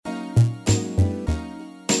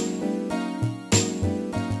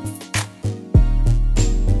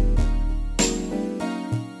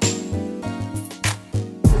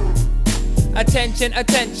attention,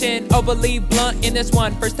 attention. Overly blunt in this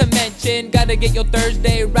one. First to mention, gotta get your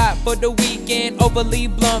Thursday right for the weekend. Overly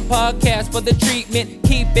blunt podcast for the treatment.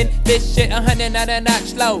 Keeping this shit 100 not a notch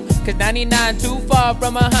slow. Cause 99 too far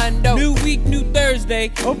from a hundo. New week, new Thursday.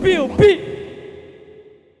 OP.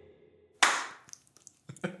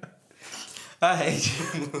 I hate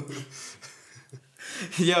you.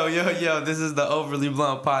 Yo, this is the Overly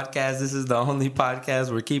Blunt Podcast. This is the only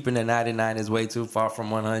podcast we're keeping at 99 is way too far from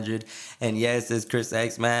 100. And yes, it's Chris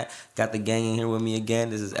X, Matt. Got the gang in here with me again.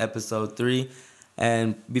 This is episode 3.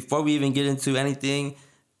 And before we even get into anything,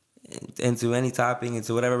 into any topic,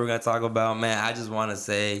 into whatever we're going to talk about, man, I just want to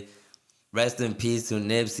say rest in peace to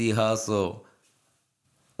Nipsey Hussle.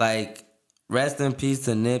 Like, rest in peace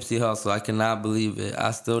to Nipsey Hussle. I cannot believe it. I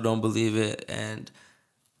still don't believe it. And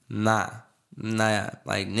nah.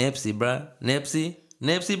 Like Nipsey, bro. Nipsey,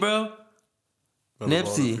 bro.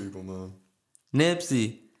 Nipsey. People, man.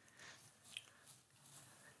 Nipsey.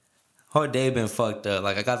 Whole day been fucked up.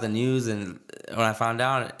 Like, I got the news, and when I found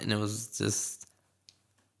out, and it was just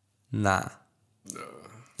nah.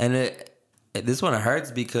 And this one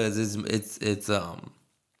hurts because it's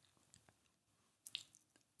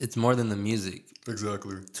more than the music.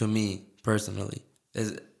 Exactly. To me personally,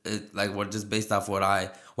 it's like what just based off why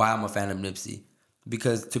I'm a fan of Nipsey.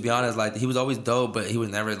 Because to be honest, like he was always dope, but he was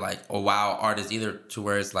never like a wow artist either. To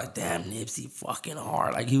where it's like, damn, Nipsey fucking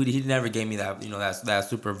hard. Like he never gave me that that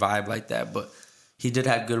super vibe like that. But he did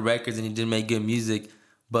have good records and he did make good music.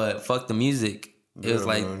 But fuck the music. It was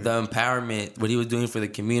like the empowerment, what he was doing for the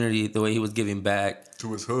community, the way he was giving back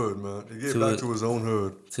to his hood, man. He gave back to his own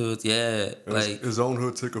hood. And like his own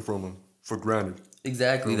hood took it from him for granted.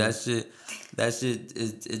 Exactly. That shit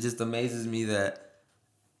it just amazes me that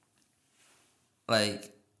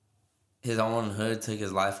like his own hood took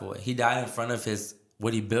his life away. He died in front of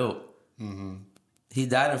what he built. Mm-hmm. He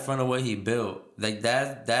died in front of what he built. Like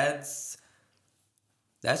that's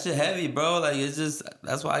shit heavy, bro. Like it's just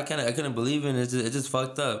that's why I couldn't believe it. It just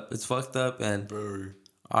fucked up. It's fucked up and very.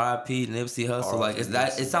 R.I.P. Nipsey Hussle. Like it's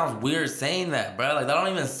that. It sounds weird saying that, bro. Like that don't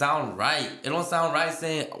even sound right. It don't sound right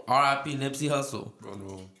saying R.I.P. Nipsey Hussle. Bro,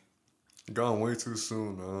 no. Gone way too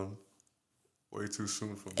soon, man. Way too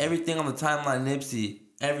soon for me. Everything on the timeline, Nipsey.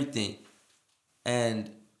 Everything, and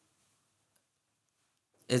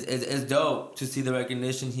it's dope to see the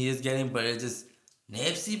recognition he is getting. But it's just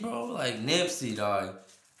Nipsey, bro. Like Nipsey, dog.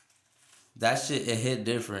 That shit, it hit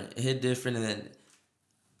different. And then,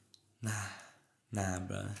 nah,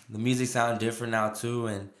 bro. The music sounds different now, too,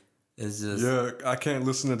 and it's just... Yeah, I can't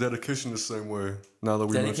listen to Dedication the same way now that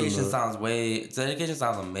we Dedication sounds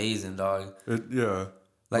amazing, dog.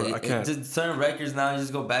 Like, I can't... Just certain records now, you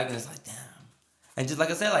just go back and it's like, damn. And just like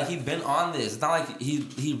I said, like, he's been on this. It's not like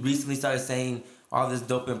he recently started saying all this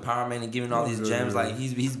dope empowerment and giving all these gems. Like,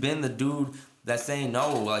 he's been the dude that's saying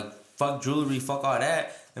no, like, fuck jewelry, fuck all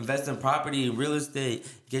that. Invest in property, real estate.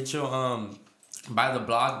 Get your buy the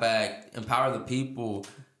block back. Empower the people.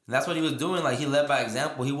 And that's what he was doing. Like he led by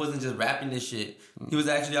example. He wasn't just rapping this shit. He was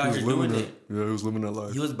actually out here doing it. Yeah, he was living that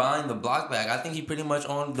life. He was buying the block back. I think he pretty much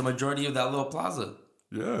owned the majority of that little plaza.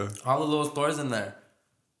 Yeah. All the little stores in there.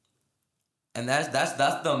 And that's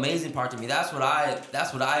the amazing part to me. That's what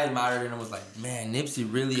I admired and was like, man, Nipsey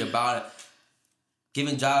really about it.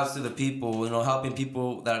 Giving jobs to the people, helping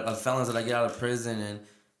people that are felons that get out of prison, and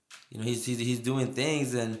he's doing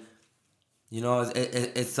things, and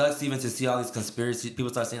it sucks even to see all these conspiracy people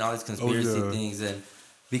start saying all these conspiracy things, and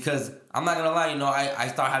because I'm not gonna lie, I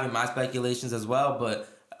start having my speculations as well, but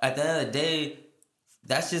at the end of the day,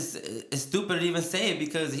 that's just it's stupid to even say it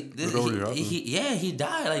because he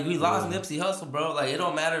died. Like we lost Nipsey Hussle, bro. Like it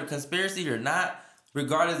don't matter conspiracy or not.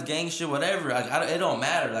 Regardless, gang shit, whatever. Like it don't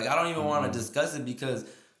matter. Like I don't even want to discuss it because,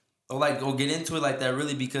 or get into it like that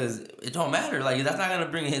really because it don't matter. Like it's not gonna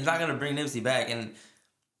bring Nipsey back. And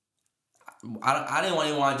I didn't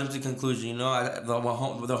even want to jump to conclusion. The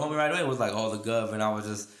homie right away was like, oh, the gov, and I was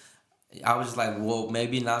just like, well,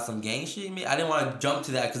 maybe not some gang shit. I didn't want to jump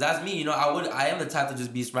to that because that's me. I am the type to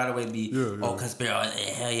just be right away conspiracy.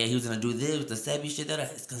 Hell yeah, he was gonna do this with the Sebi shit.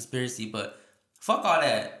 That's conspiracy. But fuck all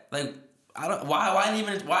that. Like.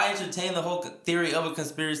 Why entertain the whole theory of a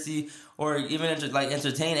conspiracy or even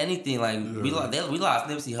entertain anything? Like we lost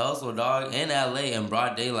Nipsey Hussle, dog, in LA in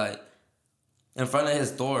broad daylight in front of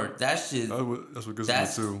his store. That shit. That's what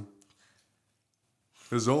gets me too.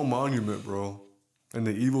 His own monument, bro, and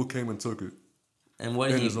the evil came and took it. And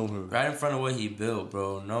what his own hood. Right in front of what he built,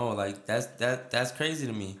 bro. No, like that's crazy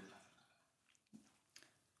to me.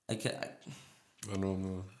 I know,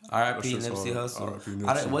 man. R.I.P. Nipsey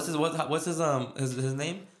Hussle. What's his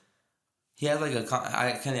name? He has like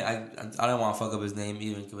I don't want to fuck up his name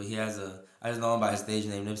even, but he has I just know him by his stage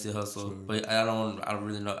name, Nipsey Hussle. Sure. But I don't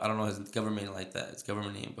really know. I don't know his government name like that. It's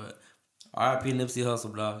government name, but R.I.P. Nipsey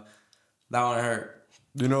Hussle, dog. That one hurt.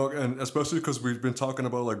 You know, and especially because we've been talking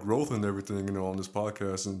about like growth and everything, you know, on this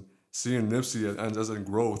podcast, and seeing Nipsey as in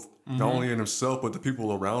growth, not only in himself but the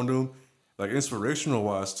people around him, like inspirational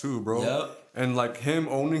wise too, bro. Yep. And like him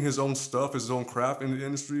owning his own stuff, his own craft in the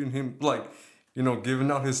industry, and him like, you know, giving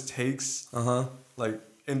out his takes, like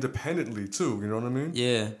independently too. You know what I mean?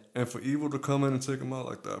 Yeah. And for Evil to come in and take him out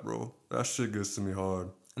like that, bro, that shit gets to me hard.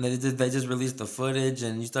 And they just released the footage,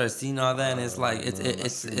 and you start seeing all that, and it's like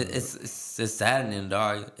it's saddening,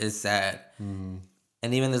 dog. It's sad. Mm-hmm.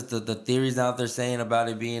 And even the theories out there saying about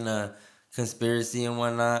it being a conspiracy and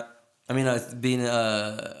whatnot. I mean, being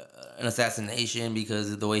an assassination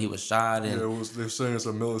because of the way he was shot. And they're saying it's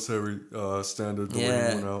a military standard. The way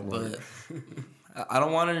he went out, but I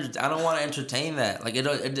don't want to entertain that. Like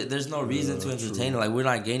there's no reason to entertain it. Like we're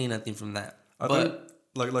not gaining nothing from that. I think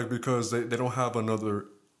like because they don't have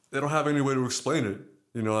they don't have any way to explain it.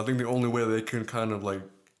 You know, I think the only way they can kind of like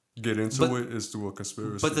get into it is through a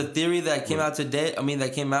conspiracy. But the theory that came out today,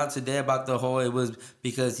 about the whole, it was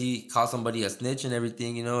because he called somebody a snitch and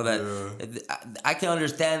everything, you know, that I can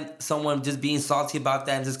understand someone just being salty about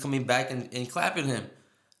that and just coming back and clapping him,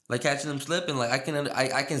 like catching him slipping. Like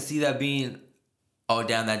I can see that being, oh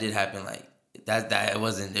damn, that did happen. Like that it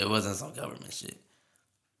wasn't some government shit.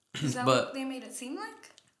 Is that what they made it seem like?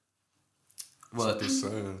 What they're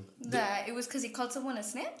saying? That it was because he called someone a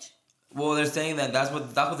snitch? Well, they're saying that's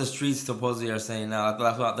what the streets supposedly are saying now.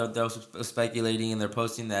 That's what they're speculating, and they're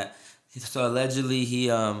posting that. So allegedly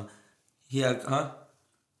the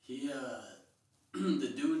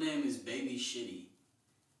dude name is Baby Shitty,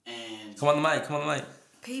 and come on the mic.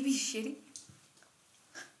 Baby Shitty.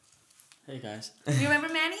 Hey guys. You remember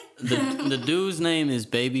Manny? The dude's name is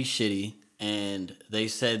Baby Shitty, and they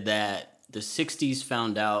said that the 60s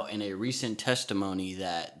found out in a recent testimony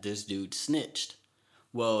that this dude snitched.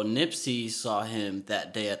 Well, Nipsey saw him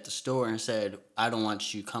that day at the store and said, I don't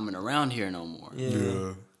want you coming around here no more.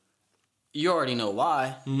 Yeah. You already know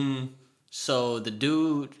why. Mm-hmm. So the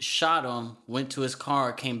dude shot him, went to his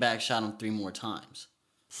car, came back, shot him 3 more times.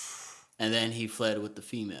 And then he fled with the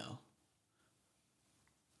female.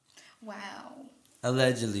 Wow.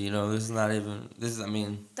 Allegedly, you know,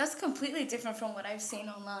 that's completely different from what I've seen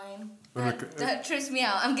online. That trips me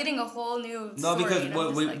out. I'm getting a whole new story. No, because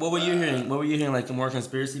what were you hearing? What were you hearing? Like more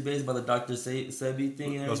conspiracy based about the Dr. Sebi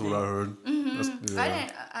thing and everything? That's what I heard. Mm-hmm.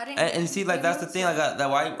 I didn't. And see, like that's the thing. Like that,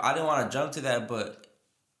 why I didn't want to jump to that, but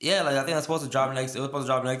yeah, like I think that's supposed to drop next. It was supposed to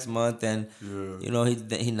drop next month, and you know he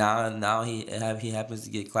happens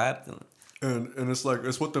to get clapped. And it's like,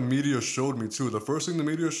 it's what the media showed me too. The first thing the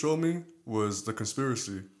media showed me was the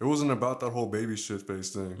conspiracy. It wasn't about that whole baby shit face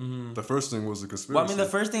thing. Mm-hmm. The first thing was the conspiracy. Well, I mean, the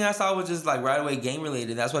first thing I saw was just like right away gang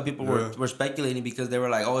related. That's why people were speculating, because they were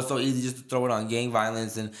like, oh, it's so easy just to throw it on gang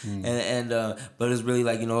violence and but it's really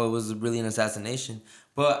like, you know, it was really an assassination.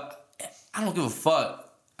 But I don't give a fuck.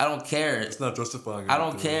 I don't care. It's not justifying it. I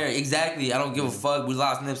don't care. Exactly. I don't give a fuck. We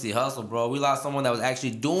lost Nipsey Hussle, bro. We lost someone that was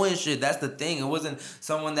actually doing shit. That's the thing. It wasn't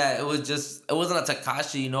someone that, it wasn't a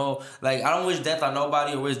Tekashi, you know? Like, I don't wish death on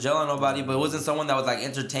nobody or wish jail on nobody, but it wasn't someone that was, like,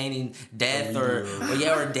 entertaining death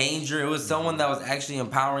or danger. It was someone that was actually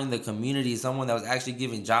empowering the community, someone that was actually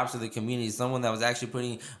giving jobs to the community, someone that was actually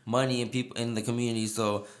putting money in people in the community.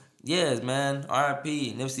 So, yes, man.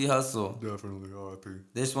 R.I.P. Nipsey Hussle. Definitely R.I.P.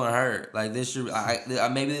 This one hurt. Like, this should...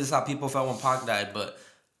 maybe this is how people felt when Pac died, but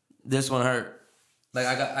this one hurt.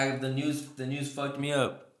 Like, the news fucked me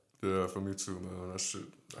up. Yeah, for me too, man. That shit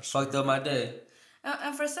fucked up my day.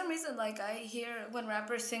 And for some reason, like, I hear when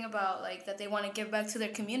rappers sing about, like, that they want to give back to their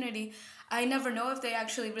community, I never know if they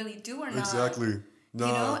actually really do or not. Exactly. Nah.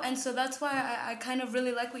 You know, and so that's why I kind of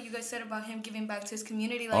really like what you guys said about him giving back to his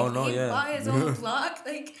community. Like, he bought his own block.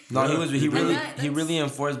 Like, no, he really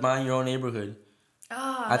enforced buying your own neighborhood.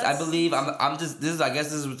 I believe this is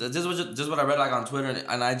what I read like on Twitter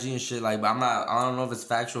and IG and shit. Like, but I don't know if it's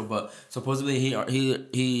factual, but supposedly he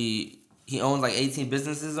owns like 18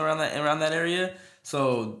 businesses around that area.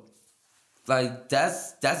 So, like,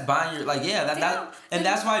 that's buying your, like,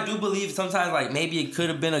 that's why I do believe sometimes, like, maybe it could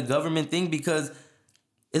have been a government thing, because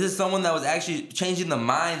this is someone that was actually changing the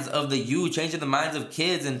minds of the youth, changing the minds of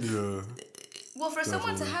kids. And well, for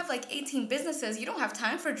someone to have like 18 businesses, you don't have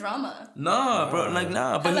time for drama. No, bro, like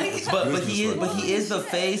nah. But he is the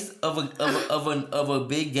face of a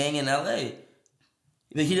big gang in LA.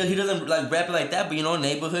 He doesn't like rap it like that, but you know,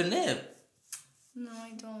 neighborhood Nip. No,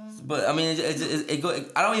 I don't. But I mean,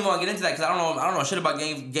 I don't even want to get into that because I don't know shit about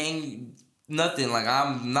gang nothing. Like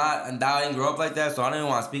I didn't grow up like that, so I don't even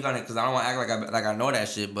want to speak on it because I don't want to act like I know that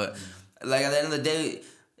shit. But like at the end of the day,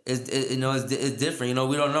 it's different. You know,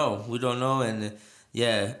 we don't know, and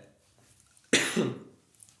yeah.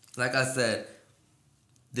 Like I said,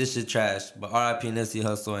 this shit trash. But R.I.P. Nipsey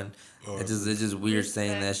Hussle, and it's just weird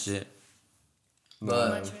saying that shit. But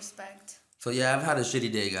much respect. so yeah, I've had a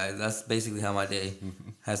shitty day, guys. That's basically how my day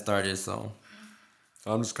has started. So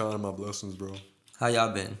I'm just counting my blessings, bro. how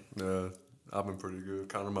y'all been? Yeah, I've been pretty good.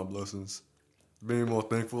 Counting my blessings. Being more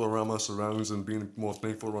thankful around my surroundings and being more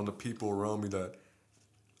thankful around the people around me that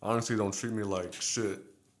honestly don't treat me like shit.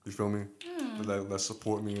 You feel me? That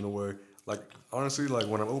support me in a way. Like, honestly, like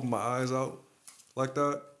when I open my eyes out like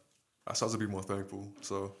that, I start to be more thankful.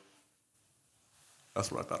 So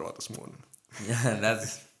that's what I thought about this morning. Yeah,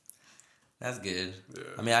 that's good. Yeah.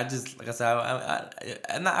 I mean, I just like I said,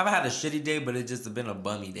 I've had a shitty day, but it's just been a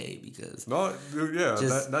bummy day because No, dude, yeah,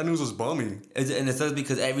 that news was bummy. and it sucks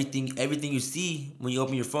because everything you see when you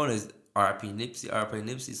open your phone is R.I.P.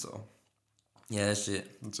 Nipsey. So yeah, that shit.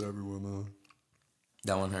 It's everywhere, man.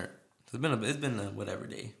 That one hurt. It's been a whatever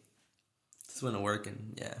day. Just went to work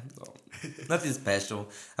and yeah, so nothing special.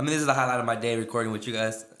 I mean, this is the highlight of my day recording with you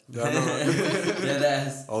guys. Yeah, I know. Yeah,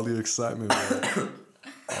 that's All the excitement, man.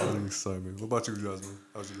 All the excitement. What about you, Jasmine?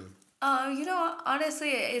 How's your day? You know, honestly,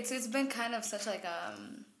 it's been kind of such like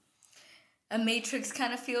a Matrix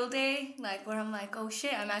kind of feel day, like where I'm like, oh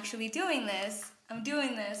shit, I'm actually doing this. I'm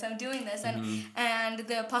doing this, and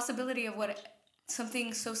the possibility of what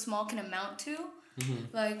something so small can amount to,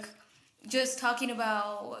 like just talking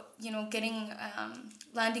about, you know, getting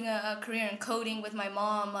landing a career in coding with my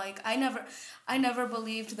mom. Like I never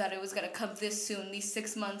believed that it was gonna come this soon. These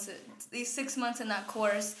 6 months in that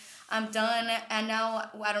course, I'm done, and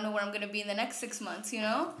now I don't know where I'm gonna be in the next 6 months. You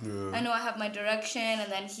know, I know I have my direction,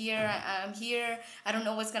 and then I'm here. I don't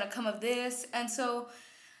know what's gonna come of this, and so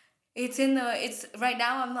it's right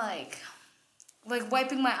now. I'm like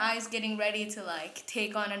wiping my eyes, getting ready to like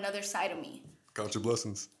take on another side of me. Count your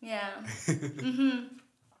blessings. Yeah.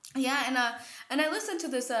 Yeah, and I listened to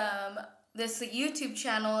this YouTube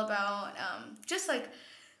channel about just like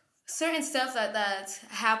certain stuff that's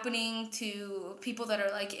happening to people that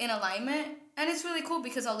are like in alignment, and it's really cool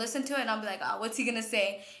because I'll listen to it and I'll be like, oh, what's he gonna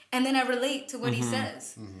say? And then I relate to what he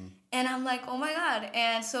says, and I'm like, oh my god.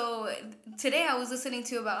 And so today I was listening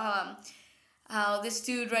to about how this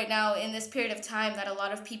dude right now in this period of time that a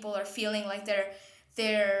lot of people are feeling like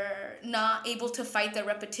they're not able to fight the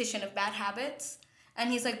repetition of bad habits. And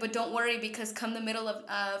he's like, but don't worry, because come the middle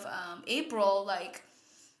of April, like,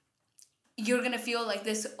 you're going to feel like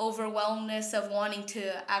this overwhelmness of wanting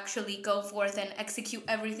to actually go forth and execute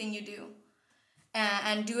everything you do.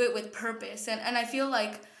 And do it with purpose. And I feel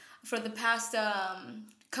like for the past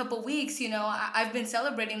couple weeks, you know, I've been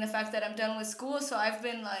celebrating the fact that I'm done with school. So I've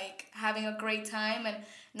been, like, having a great time. And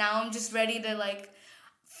now I'm just ready to, like,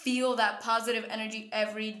 feel that positive energy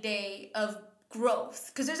every day of growth,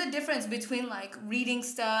 because there's a difference between like reading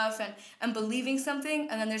stuff and believing something,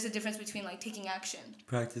 and then there's a difference between like taking action,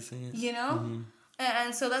 practicing it, you know.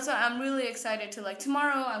 And so that's why I'm really excited to like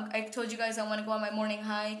tomorrow. I told you guys I want to go on my morning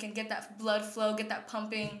hike and get that blood flow, get that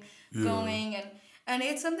pumping going, and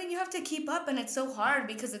it's something you have to keep up, and it's so hard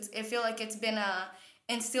because I feel like it's been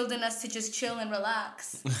instilled in us to just chill and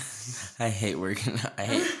relax. I hate working.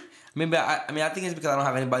 I think it's because I don't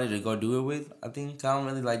have anybody to go do it with. I think I don't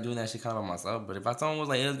really like doing that shit kind of by myself. But if someone was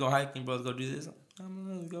like, hey, let's go hiking, bro, let's go do this,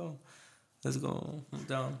 let's go, I'm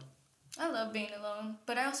down. I love being alone,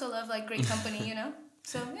 but I also love like great company, you know.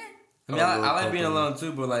 So yeah. I mean, I like being alone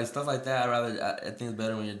too, but like stuff like that, I think it's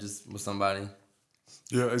better when you're just with somebody.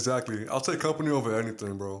 Yeah, exactly. I'll take company over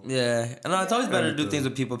anything, bro. Yeah, and it's always better to do things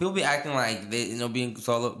with people. People be acting like they, you know, being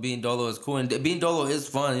dolo is cool, and being dolo is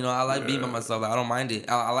fun. You know, I like being by myself. I don't mind it.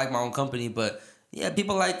 I like my own company, but yeah,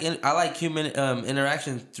 I like human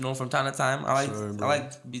interactions. You know, from time to time, I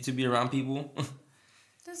like to be around people.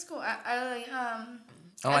 That's cool. I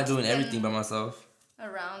don't like doing everything by myself.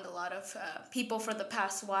 Around a lot of people for the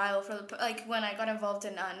past while. Like when I got involved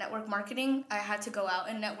in network marketing, I had to go out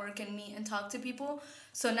and network and meet and talk to people.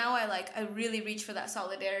 So now I really reach for that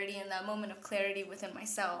solidarity and that moment of clarity within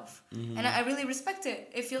myself, and I really respect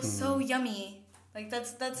it. It feels so yummy. Like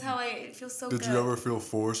that's how it feels so. Did you ever feel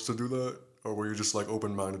forced to do that, or were you just like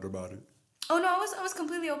open-minded about it? Oh no, I was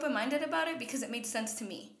completely open-minded about it because it made sense to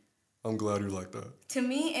me. I'm glad you like that. To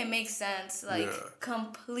me, it makes sense,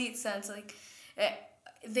 complete sense. Like,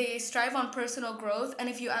 they strive on personal growth, and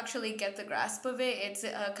if you actually get the grasp of it, it's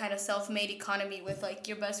a kind of self-made economy with like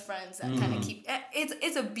your best friends that kind of keep.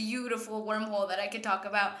 It's a beautiful wormhole that I could talk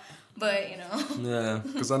about, but you know. Yeah.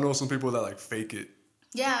 Because I know some people that like fake it.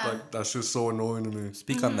 Yeah. Like that shit's so annoying to me.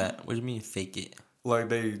 Speak on that. What do you mean fake it? Like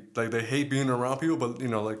they hate being around people, but you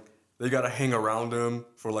know, like they gotta hang around them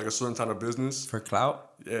for like a certain type of business. For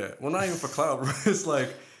clout? Yeah. Well, not even for clout. It's like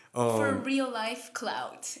For real life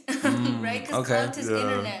clout, right? Because okay. clout is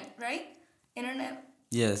internet, right? Internet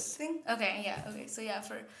Yes. thing. Okay, yeah. Okay, so yeah,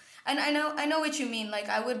 and I know what you mean. Like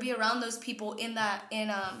I would be around those people in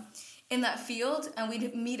that field, and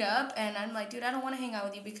we'd meet up, and I'm like, dude, I don't want to hang out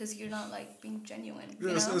with you because you're not like being genuine. yeah,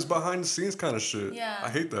 you know? it's behind the scenes kind of shit. Yeah. I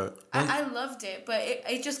hate that. I loved it, but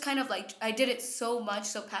it just kind of like I did it so much,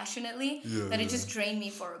 so passionately that it just drained me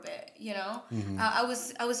for a bit. You know, I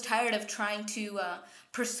was tired of trying to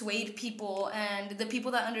persuade people, and the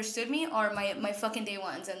people that understood me are my fucking day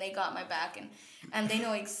ones, and they got my back, and they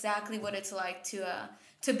know exactly what it's like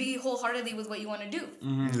to be wholeheartedly with what you want to do.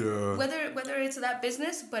 Yeah. Whether it's that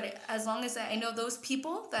business, but as long as I know those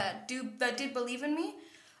people that did believe in me,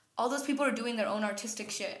 all those people are doing their own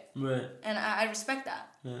artistic shit. Right. And I respect that.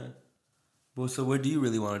 Yeah. Well, so what do you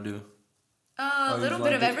really want to do? A little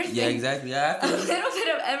bit of everything. Yeah, exactly. Yeah. A little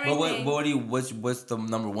bit of everything. But what's the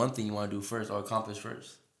number one thing you want to do first or accomplish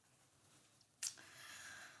first?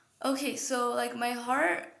 Okay, so like my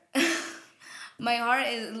heart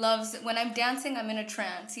loves when I'm dancing. I'm in a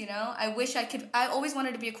trance. You know, I always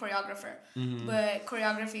wanted to be a choreographer, but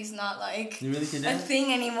choreography is not like You really can dance? a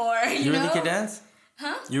thing anymore. You really know? can dance?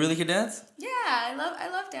 Huh? You really can dance? Yeah, I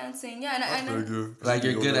love dancing. Yeah, and I Very good. Like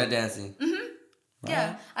you're good at dancing.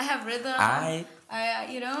 yeah, I have rhythm. I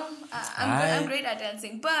I'm great at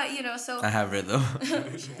dancing, but you know, so have rhythm.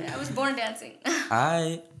 I was born dancing.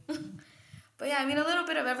 But yeah, I mean a little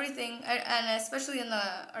bit of everything, and especially in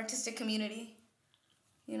the artistic community,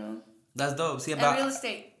 you know. That's dope. See And about real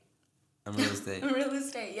estate. I'm real estate. Real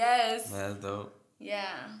estate, yes. That's dope.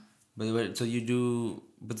 Yeah. But so you do,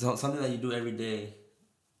 but something that you do every day.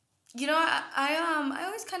 You know, I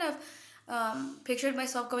always kind of pictured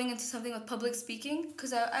myself going into something with public speaking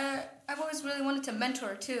because I've always really wanted to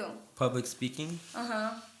mentor too. Public speaking.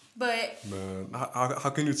 But Man,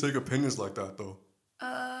 how can you take opinions like that though?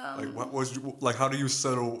 Like what was you, like? How do you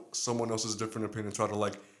settle someone else's different opinion? Try to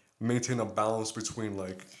like maintain a balance between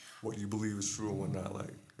like what you believe is true and whatnot.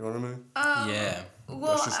 Like you know what I mean? Yeah.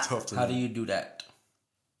 well, That's just tough to How me. do you do that?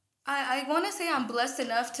 I want to say I'm blessed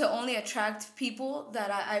enough to only attract people that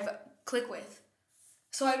I've clicked with.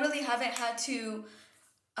 So I really haven't had to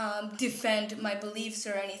defend my beliefs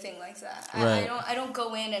or anything like that. Right. I don't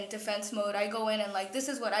go in defense mode. I go in and like, this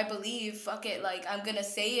is what I believe. Fuck it. Like, I'm going to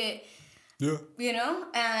say it. Yeah. You know?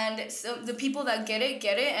 And so the people that get it.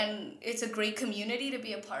 And it's a great community to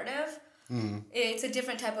be a part of. It's a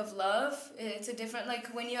different type of love. It's a different, like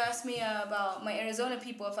when you ask me about my Arizona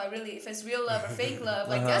people, if it's real love or fake love,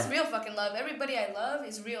 like that's real fucking love. Everybody I love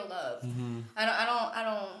is real love. I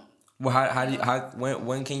don't. Well,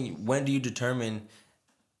 when do you determine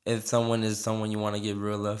if someone is someone you want to give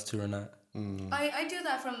real love to or not? I do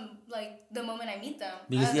that from like the moment I meet them.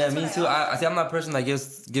 Because That's me what too. offer. I see. I'm not a person that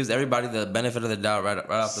gives everybody the benefit of the doubt right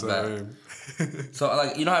off the bat. Same. So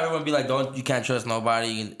like you know how everyone be like, you can't trust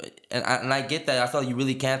nobody, and I get that. I feel like you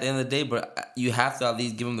really can't at the end of the day, but you have to at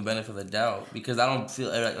least give them the benefit of the doubt because I don't feel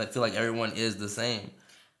like everyone is the same.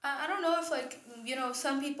 I don't know if like you know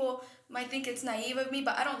some people might think it's naive of me,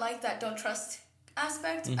 but I don't like that don't trust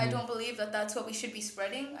aspect. I don't believe that that's what we should be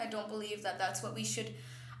spreading. I don't believe that that's what we should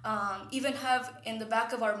even have in the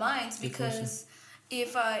back of our minds because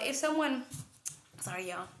if someone, sorry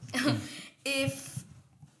y'all, if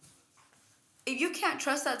you can't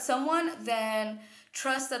trust that someone, then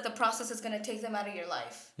trust that the process is going to take them out of your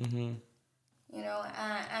life. You know,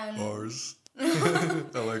 and Bars. I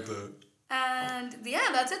like that. and yeah,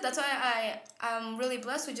 that's it. That's why I'm really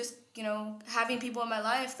blessed with just you know having people in my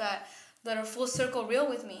life that are full circle real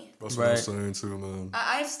with me. That's what I'm saying too, man.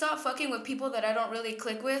 I've stopped fucking with people that I don't really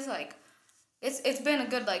click with. Like, it's been a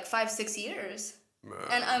good like 5-6 years, Man.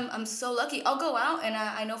 and I'm so lucky. I'll go out and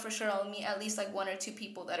I know for sure I'll meet at least like 1 or 2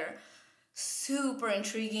 people that are super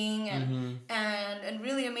intriguing and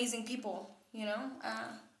really amazing people. You know.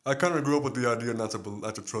 I kind of grew up with the idea not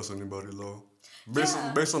to trust anybody, though.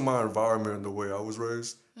 Based on my environment and the way I was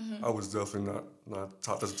raised, I was definitely not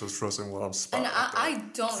taught to trust anyone on spot. And like that. I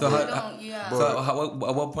don't. So really how- don't. Yeah. So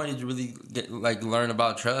at what point did you really learn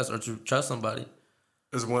about trust or to trust somebody?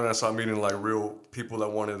 Is when I started meeting like real people that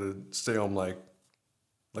wanted to stay on like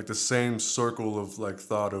the same circle of like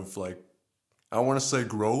thought of like I want to say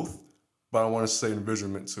growth, but I want to say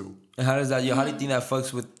envisionment too. And how does that? How do you think that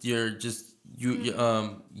fucks with your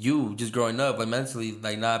you just growing up, like mentally,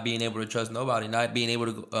 like not being able to trust nobody, not being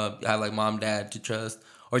able to have like mom, dad to trust,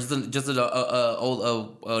 or just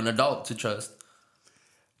an adult to trust?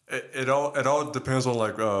 It all depends on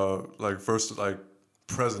like first like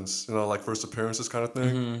presence, you know, like first appearances kind of thing.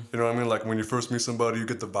 Mm-hmm. You know what I mean? Like when you first meet somebody, you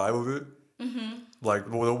get the vibe of it. Like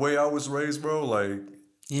the way I was raised, bro. Like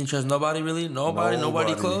You didn't trust nobody really? Nobody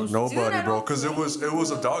close? Nobody, Dude, bro. Because it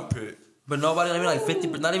was a dog pit. But nobody, I mean, like 50,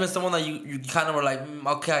 not even someone that you kind of were like,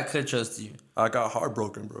 okay, I could trust you. I got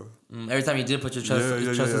heartbroken, bro. Every time you did put your trust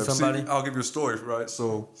in somebody. See, I'll give you a story, right?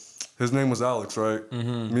 So his name was Alex, right?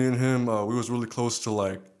 Mm-hmm. Me and him, we was really close to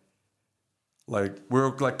like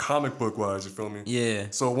we're like comic book wise, you feel me? Yeah.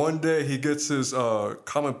 So one day he gets his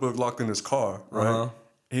comic book locked in his car, right? Uh-huh.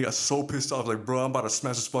 He got so pissed off, like, bro, I'm about to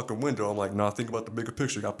smash this fucking window. I'm like, nah, think about the bigger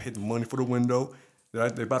picture. You got paid the money for the window.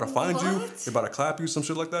 They about to find you. What? They about to clap you, some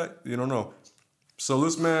shit like that. You don't know. So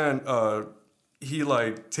this man, he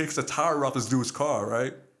like takes the tire off this dude's car,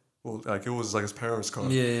 right? Well, like it was like his parents' car.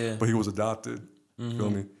 Yeah. But he was adopted. Feel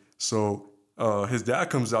me? So his dad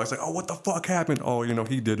comes out. He's like, oh, what the fuck happened? Oh, you know,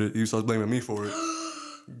 he did it. He starts blaming me for it.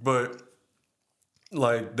 But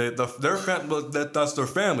like that's their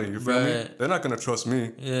family. You feel me? Right. They're not gonna trust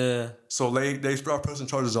me. Yeah. So they start pressing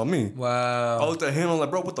charges on me. Wow. I looked at him. I'm like,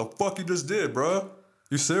 bro, what the fuck you just did, bro?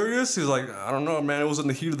 You serious? He's like, I don't know, man. It was in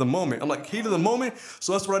the heat of the moment. I'm like, heat of the moment?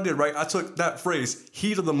 So that's what I did, right? I took that phrase,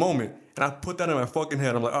 heat of the moment, and I put that in my fucking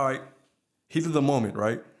head. I'm like, all right, heat of the moment,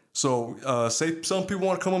 right? So say some people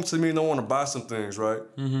want to come up to me and they want to buy some things, right?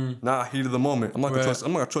 Nah, heat of the moment. I'm not gonna trust.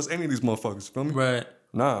 I'm not gonna trust any of these motherfuckers. You feel me? Right.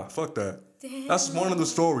 Nah, fuck that. Damn. That's one of the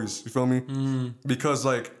stories. You feel me? Because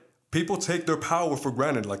like people take their power for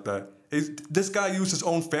granted like that. This guy used his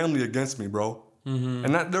own family against me, bro. And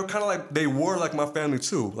they're kind of like they were like my family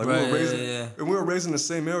too. Like Right, we were raised, yeah. and we were raised in the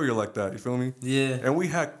same area like that. You feel me? Yeah. And we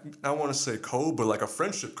had, I want to say code, but like a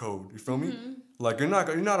friendship code. You feel me? Like you're not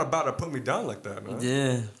about to put me down like that, man.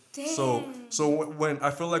 Yeah. Damn. So when I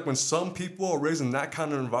feel like when some people are raised in that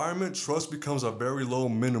kind of environment, trust becomes a very low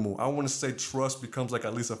minimal. I want to say trust becomes like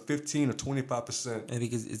at least a 15 or 25%. I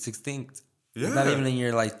think it's extinct. Yeah. It's not even in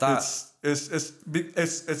your like thoughts.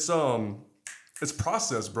 It's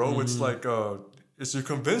processed, bro. It's like it's you're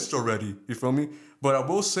convinced already. You feel me? But I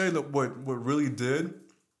will say that what really did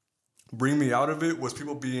bring me out of it was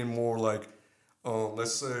people being more like,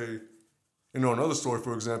 let's say, you know, another story,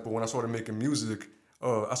 for example, when I started making music,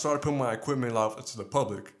 I started putting my equipment out to the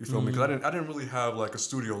public. You feel me? Because I didn't really have like a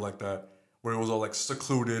studio like that where it was all like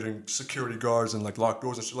secluded and security guards and like locked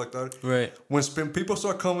doors and shit like that. Right. When people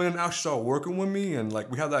start coming in and actually start working with me and like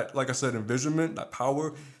we have that, like I said, envisionment, that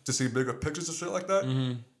power to see bigger pictures and shit like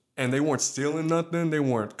that. And they weren't stealing nothing. They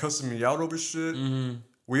weren't cussing me out over shit.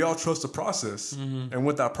 We all trust the process. And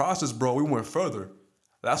with that process, bro, we went further.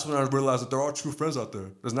 That's when I realized that there are true friends out there.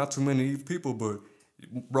 There's not too many evil people, but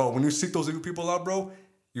bro, when you seek those evil people out, bro,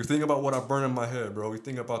 you think about what I burn in my head, bro. You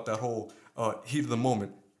think about that whole heat of the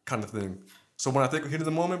moment kind of thing. So when I think of heat of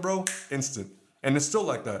the moment, bro, instant. And it's still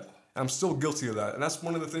like that. I'm still guilty of that. And that's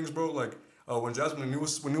one of the things, bro, like when Jasmine,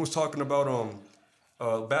 when he was talking about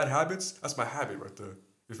bad habits, that's my habit right there.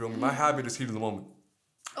 You feel me? My habit is heat of the moment.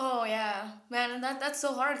 Oh yeah, man, and that's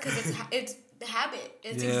so hard because it's the habit.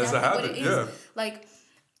 It's Yeah. exactly It's a habit, what it is. yeah. Like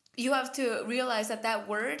you have to realize that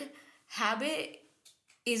word habit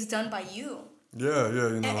is done by you. Yeah,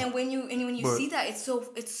 you know. And when you But- see that, it's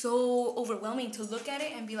so overwhelming to look at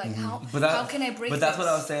it and be like, how can I break? But that's this? what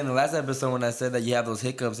I was saying in the last episode when I said that you have those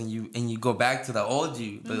hiccups and you go back to the old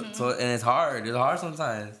you. But, so and it's hard. It's hard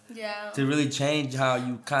sometimes Yeah. to really change how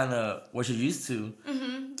you kind of what you're used to.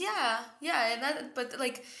 Yeah, and that,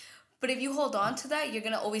 but if you hold on to that, you're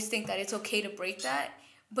gonna always think that it's okay to break that.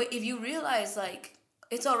 But if you realize like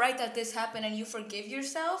it's all right that this happened and you forgive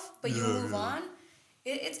yourself, but you move on,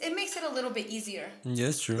 it makes it a little bit easier. Yeah,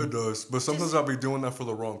 it's true. It does, but sometimes I'll be doing that for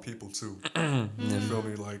the wrong people too. You feel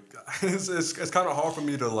me? Like it's kind of hard for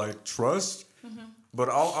me to like trust, but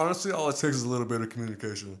honestly, all it takes is a little bit of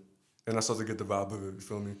communication, and I start to get the vibe of it. You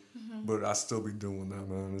feel me? But I still be doing that,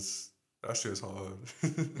 man. That shit's hard.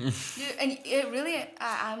 Dude, and it really,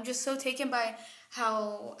 I'm just so taken by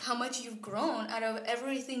how much you've grown out of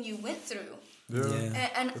everything you went through. Yeah.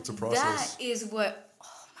 And It's a process. that is what,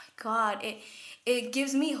 oh my God, it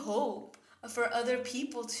gives me hope for other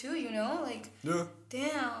people too, you know? Like, Yeah.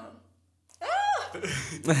 damn.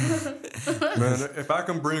 Man, if I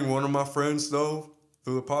can bring one of my friends though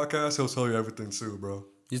through the podcast, he'll tell you everything too, bro.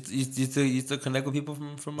 You still connect with people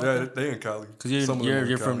from out Yeah, there? they in Cali. Because Some of them are in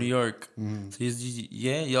you're from Cali. New York. So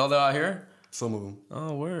y'all are out here? Some of them.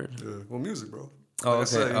 Oh, word. Yeah. Well, music, bro. Oh, Like I okay.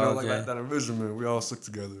 said, you know, okay. like that envisionment, we all stick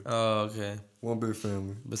together. Oh, okay. One big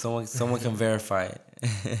family. But someone can verify it.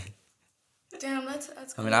 Damn, that's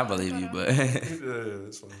I mean, I believe you, but Yeah,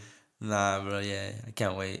 that's fine. nah, bro. Yeah, I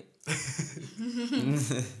can't wait.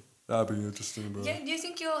 That'd be interesting, bro. Yeah, do you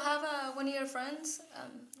think you'll have one of your friends,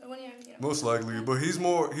 or one of your, Most likely, but he's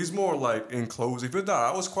more like enclosed. If it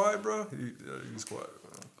thought I was quiet, bro, he's quiet.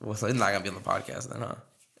 Man. Well, so he's not gonna be on the podcast then, huh?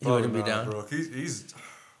 He Probably wouldn't be not, down. bro. He's.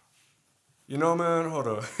 You know, man. Hold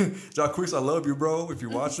up, Jacquees, I love you, bro. If you're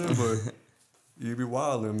watching, but you be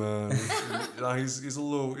wilding, man. He's a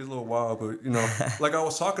little wild, but you know, like I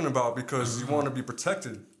was talking about, because you want to be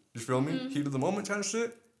protected. You feel me? Heat of the moment kind of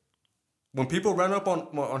shit. When people ran up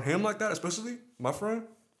on him like that, especially my friend,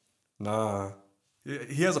 nah,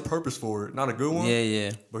 he has a purpose for it. Not a good one.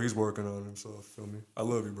 Yeah. But he's working on himself. Feel me? I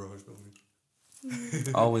love you, bro. You feel me?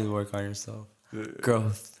 Always work on yourself. Yeah.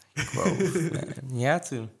 Growth, man. You have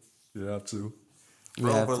to. You have to. You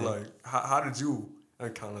Bro, have but to. like, how did you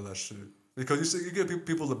encounter that shit? Because you say you give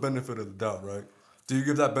people the benefit of the doubt, right? Do you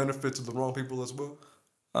give that benefit to the wrong people as well?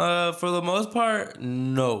 For the most part,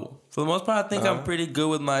 no. For the most part, I think I'm pretty good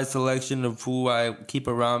with my selection of who I keep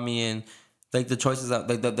around me, and like the choices,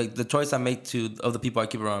 the choice I make of the people I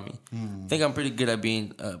keep around me. I think I'm pretty good at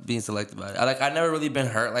being selective about it. I never really been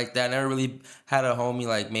hurt like that. I never really had a homie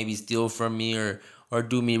like maybe steal from me or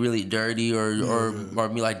do me really dirty or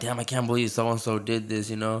me like, damn, I can't believe so and so did this.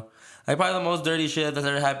 You know. Like, probably the most dirty shit that's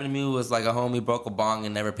ever happened to me was, like, a homie broke a bong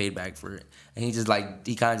and never paid back for it. And he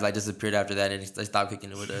kind of, like, disappeared after that, and he stopped kicking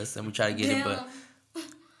it with us. And we tried to get it, but...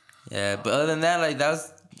 Yeah, but other than that, like, I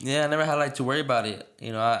never had, like, to worry about it.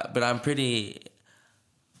 You know, but I think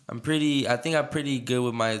I'm pretty good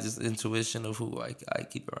with my just intuition of who I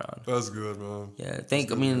keep around. That's good, man. Yeah,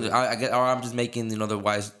 I guess, or I'm just making, you know, the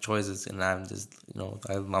wise choices, and I'm just, you know,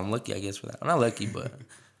 I'm lucky, I guess, for that. I'm not lucky, but...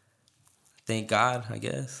 Thank God, I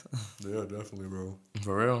guess. Yeah, definitely, bro.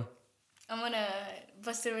 For real. I'm gonna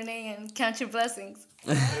bust a Renee and count your blessings.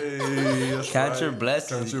 Hey, that's Count right. your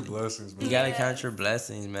blessings. Count your blessings, man. You gotta count your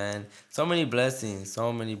blessings, man. So many blessings.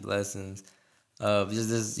 Just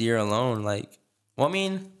this year alone. Like, well, I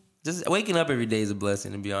mean, just waking up every day is a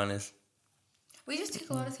blessing, to be honest. We just take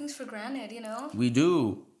a lot of things for granted, you know? We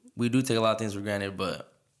do take a lot of things for granted,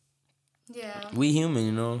 but Yeah. we human,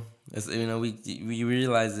 you know. It's, you know, we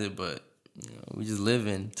realize it, but you know, we just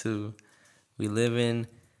living too. We living,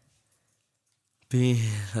 being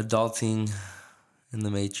adulting in the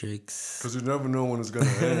Matrix. Because you never know when it's going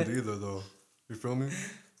to end either, though. You feel me?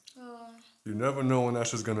 Oh. You never know when that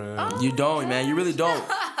shit's going to end. You don't, man. You really don't.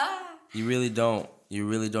 You really don't. You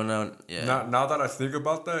really don't know. Yeah. Now that I think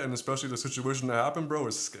about that, and especially the situation that happened, bro,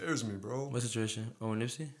 it scares me, bro. What situation? Oh,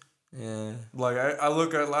 Nipsey? Yeah. Like, I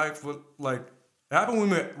look at life with, like, it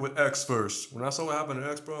happened with X first. When I saw what happened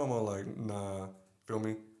to X, bro, I'm all like, nah. Feel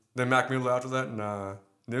me? Then Mac Miller after that, nah.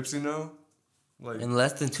 Nipsey, no. Like, In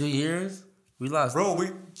less than 2 years, we lost. bro,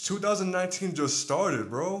 2019 just started,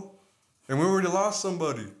 bro. And we already lost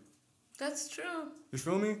somebody. That's true. You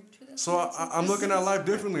feel me? So I'm looking at life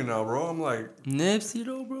differently now, bro. I'm like... Nipsey,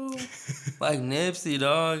 though, bro. Like, Nipsey,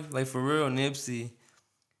 dog. Like, for real, Nipsey.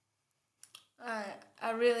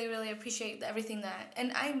 I really, really appreciate everything that...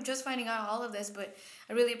 And I'm just finding out all of this, but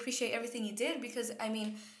I really appreciate everything he did because, I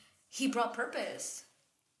mean, he brought purpose.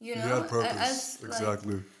 You know? He had purpose.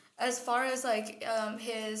 Exactly. Like, as far as, like,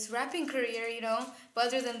 his rapping career, you know? But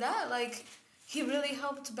other than that, like, he really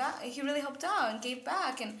helped back. He really helped out and gave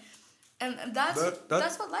back. And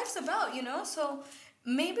that's what life's about, you know? So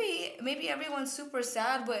maybe everyone's super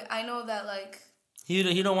sad, but I know that, like...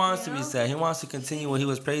 He don't want us to be sad. He wants to continue what he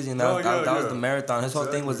was praising. That was the marathon. His whole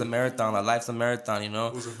thing was a marathon. Like, life's a marathon, you know?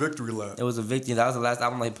 It was a victory lap. It was a victory. That was the last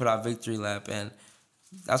album he put out, Victory Lap. And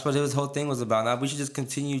that's what his whole thing was about. Now, we should just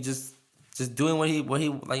continue just doing what he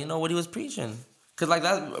like, you know, what he was preaching. Cause like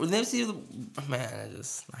that Nipsey, man, I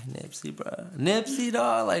just like Nipsey, bro. Nipsey,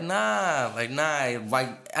 dog, like nah. Like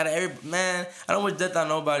out of every man, I don't wish death on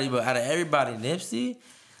nobody, but out of everybody, Nipsey,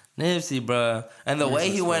 bro. And the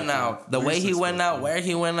way he went out, where he went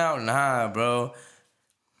out, nah, bro.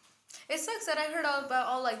 It sucks that I heard all about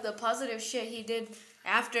all like the positive shit he did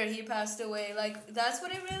after he passed away. Like that's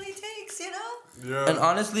what it really takes, you know? Yeah. And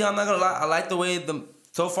honestly, I'm not gonna lie, I like the way the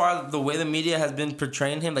way the media has been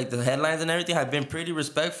portraying him, like the headlines and everything, have been pretty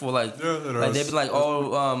respectful. Like, like they've been like,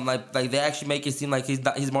 like they actually make it seem like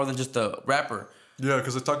he's more than just a rapper. Yeah,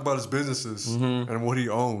 because they talk about his businesses and what he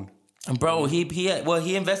owned. And bro,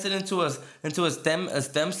 he invested into a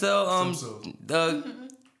stem cell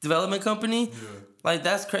development company. Yeah. Like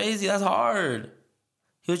that's crazy. That's hard.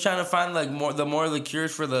 He was trying to find like the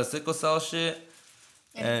cures for the sickle cell shit.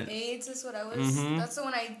 And AIDS is what I was. That's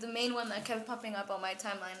the main one that kept popping up on my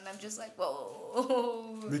timeline, and I'm just like,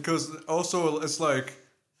 whoa. Because also it's like,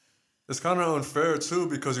 it's kind of unfair too,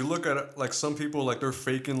 because you look at like some people, like they're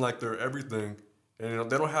faking like they're everything, and you know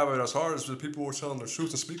they don't have it as hard as the people who are telling the truth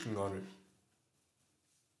and speaking on it.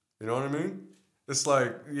 You know what I mean? It's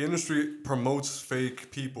like the industry promotes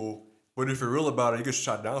fake people, but if you're real about it, you get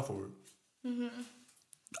shot down for it. Mm-hmm.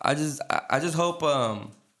 I just hope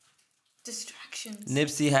Distractions.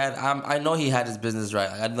 Nipsey had. I know he had his business right.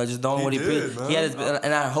 I just don't know what he did, man. he had his,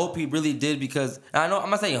 and I hope he really did because I know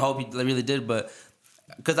I'm not saying hope he really did, but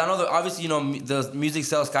because I know that obviously the music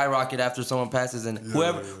sales skyrocket after someone passes, and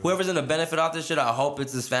whoever's gonna benefit off this shit, I hope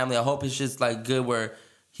it's his family. I hope his shit's like good where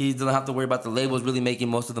he doesn't have to worry about the labels really making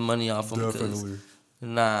most of the money off him. Definitely.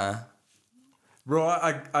 Nah. Bro,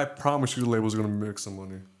 I promise you the label's gonna make some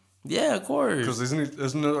money. Yeah, of course. Because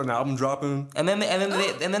isn't there an album dropping? And then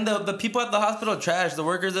the people at the hospital trash, the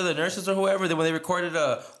workers or the nurses or whoever. When they recorded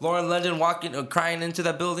Lauren London walking crying into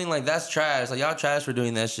that building, like that's trash. Like y'all trash for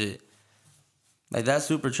doing that shit. Like that's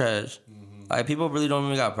super trash. Mm-hmm. Like people really don't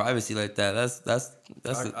even got privacy like that. That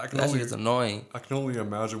shit gets annoying. I can only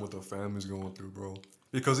imagine what the family's going through, bro.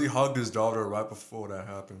 Because he hugged his daughter right before that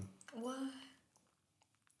happened. What?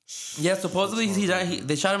 Yeah, supposedly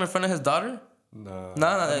they shot him in front of his daughter. Nah,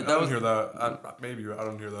 I don't hear that. Maybe I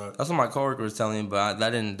don't hear that. That's what my coworker was telling me, but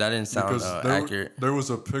that didn't sound accurate. There was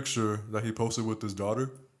a picture that he posted with his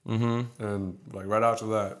daughter, and like right after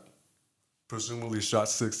that, presumably shot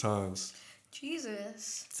 6 times.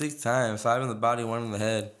 Jesus. 6 times, 5 in the body, 1 in the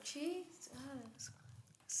head. Jesus.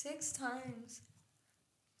 6 times.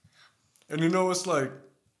 And it's like,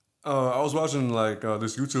 I was watching like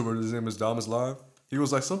this YouTuber. His name is Damas Live. He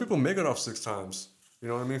was like, some people make it off 6 times. You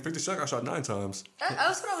know what I mean? 50 Cent got shot 9 times.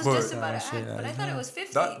 That's what I was just about to ask, but I thought it was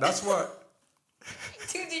 50. That's what.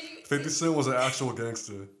 Dude, did you? 50 Cent was an actual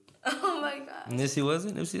gangster. Oh my God. Nipsey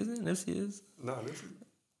wasn't? Nipsey isn't? Nipsey is? Nah, Nipsey.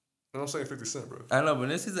 No, I'm saying 50 Cent, bro. I know, but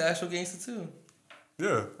Nipsey's an actual gangster too.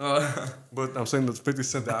 Yeah. But I'm saying that 50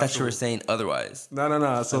 Cent. I thought you were saying otherwise.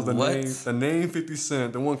 No. So the what? name 50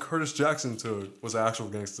 Cent, the one Curtis Jackson took, was an actual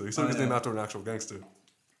gangster. He took his name after an actual gangster.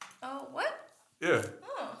 Oh, what? Yeah.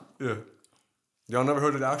 Oh. Yeah. Y'all never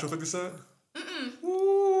heard of the actual 50 Cent? Mm-mm.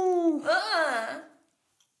 Woo.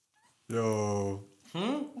 Yo.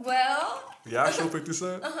 Well. The actual 50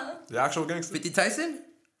 Cent? The actual gangster? 50 Tyson?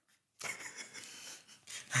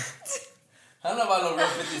 I don't know about no real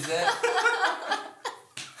 50 Cent.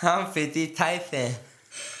 I'm 50 Tyson.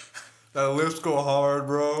 That lips go hard,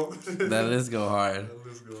 bro. That lips go hard.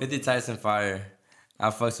 50 Tyson fire. I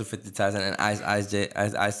fucks with 50 Tyson and Ice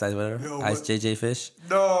whatever. Yo, Ice JJ Fish.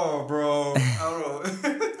 No, bro. I don't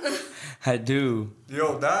know. I do.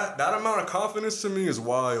 Yo, that amount of confidence to me is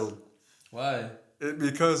wild. Why?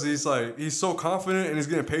 Because he's so confident and he's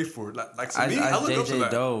getting paid for it. Like to me, I look up to that.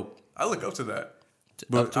 Dope. I look up to that.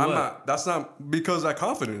 But I'm not. That's not because of that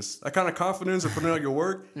confidence. That kind of confidence of putting out your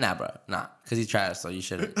work. Nah, bro. Nah, because he's trash, so you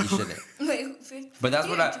shouldn't. Wait, But that's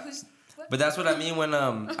what I mean when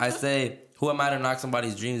I say, who am I to knock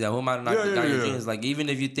somebody's dreams out? Who am I to knock down your dreams? Like even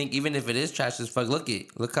if it is trash as fuck, look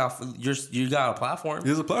how you got a platform. He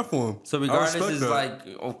has a platform. So regardless, is like,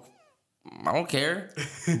 I don't care,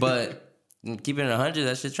 but keeping it 100,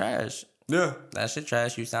 that shit trash. Yeah, that shit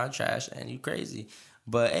trash. You sound trash and you crazy.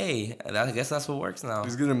 But hey, I guess that's what works now.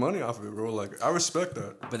 He's getting money off of it, bro. Like I respect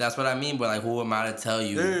that. But that's what I mean. But like, who am I to tell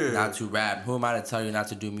you not to rap? Who am I to tell you not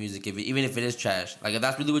to do music? Even if it is trash, like if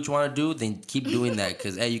that's really what you want to do, then keep doing that.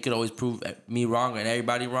 Because hey, you could always prove me wrong and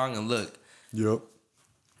everybody wrong. And look. Yep.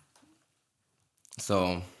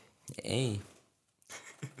 So, hey,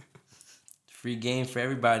 free game for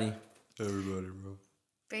everybody. Everybody, bro.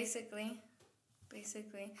 Basically.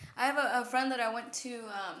 I have a friend that I went to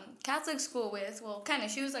Catholic school with. Well, kind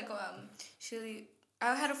of. She was like,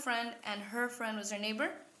 I had a friend, and her friend was her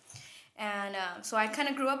neighbor. And so I kind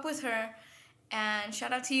of grew up with her. And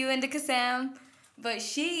shout out to you, Indica Sam. But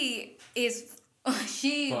she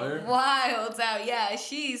wilds out. Yeah, I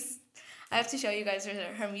have to show you guys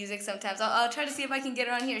her music sometimes. I'll try to see if I can get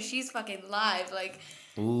her on here. She's fucking live. Like,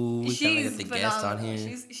 ooh, we can get the guest on here.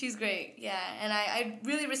 She's great. Yeah, and I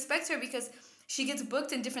really respect her because she gets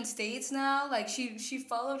booked in different states now. Like, she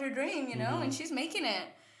followed her dream, and she's making it.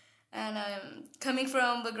 And coming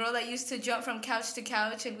from the girl that used to jump from couch to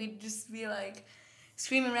couch and we'd just be, like,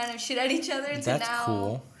 screaming random shit at each other to now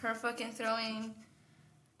cool. Her fucking throwing...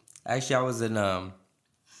 Actually, I was in, it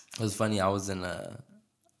was funny, I was in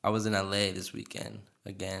LA this weekend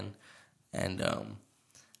again. And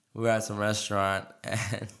we were at some restaurant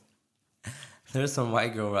and there was some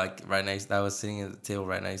white girl, like, right next, that was sitting at the table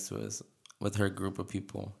right next to us with her group of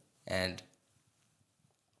people, and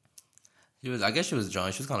I guess she was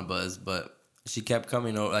drunk. She was kind of buzzed, but she kept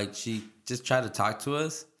coming over. Like, she just tried to talk to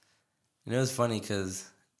us, and it was funny because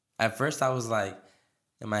at first I was like,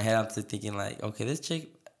 in my head, I'm thinking like, okay, this chick.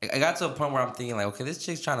 I got to a point where I'm thinking like, okay, this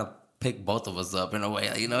chick's trying to pick both of us up in a way,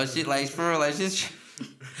 like, she like for real, like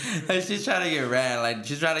Like, she's trying to get ran. Like,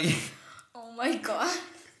 she's trying to get... Oh my god.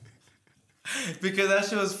 Because that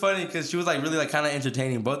shit was funny, because she was, like, really, like, kind of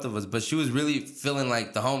entertaining both of us, but she was really feeling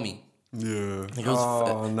like the homie. Yeah. Like, it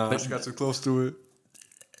was, nah, but, she got too close to it.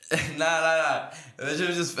 Nah.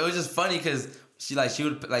 It was just funny, because when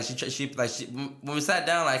we sat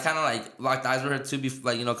down, like, kind of, like, locked eyes with her, too,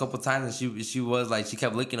 like, you know, a couple times, and she was, like, she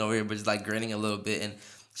kept looking over here, but just, like, grinning a little bit, and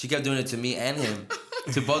she kept doing it to me and him,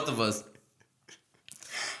 to both of us.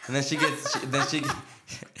 And then she gets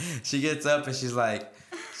up, and she's like,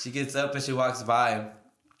 she gets up and she walks by,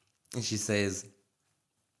 and she tells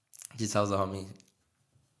the homie,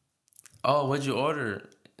 "Oh, what'd you order?"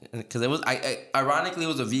 Because it was, ironically, it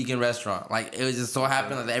was a vegan restaurant. Like, it was just so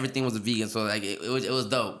happened that everything was a vegan, so like it was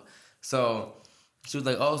dope. So she was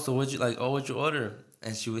like, "Oh, so what'd you order?"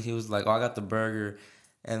 And he was like, "Oh, I got the burger."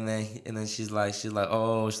 And then she's like,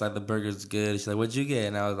 "Oh," she's like, "The burger's good." She's like, "What'd you get?"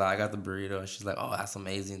 And I was like, "I got the burrito." And she's like, "Oh, that's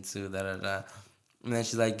amazing too." Da da da. And then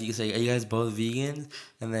she's like, "Are you guys both vegan?"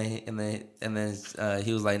 And then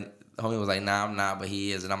he was like, the homie was like, "Nah, I'm not," but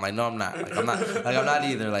he is. And I'm like, "No, I'm not. Like, I'm not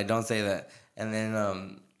either. Like, don't say that." And then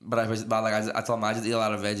I told him I just eat a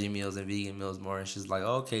lot of veggie meals and vegan meals more. And she's like,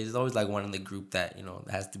 "Oh, okay." There's always like one in the group that, you know,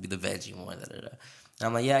 has to be the veggie one. Da, da, da. And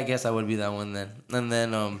I'm like, "Yeah, I guess I would be that one then." And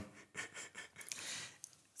then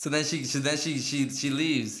so then she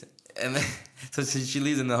leaves, and then she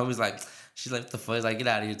leaves, and the homie's like, she's like, "What the fuck?" He's like, "Get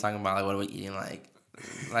out of here talking about like what are we eating?" Like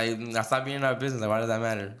I stop being in our business. Like, why does that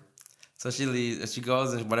matter? So she leaves, and she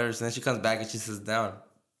goes and whatever. So then she comes back and she sits down.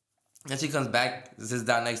 And she comes back, sits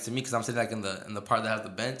down next to me, because I'm sitting like in the part that has the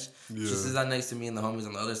bench. Yeah. She sits down next to me, and the homie's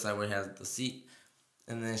on the other side where he has the seat.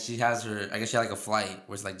 And then she has her, I guess she had like a flight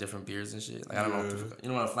where it's like different beers and shit. Like, I don't know, you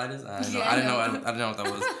know what a flight is? I didn't know what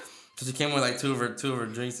that was. So she came with like two of her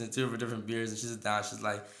drinks and two of her different beers, and she sits down. She's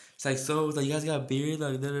like, "So it's like, you guys got beer?"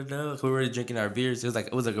 Like, da da da. We were already drinking our beers. It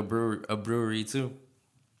was like a brewery too.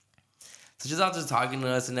 So she's out just talking to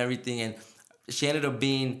us and everything, and she ended up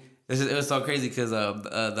being. It was so crazy because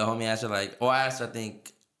the homie asked her like, I asked her, I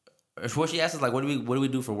think. What she asked us, like, what do we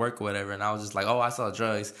do for work or whatever, and I was just like, I sell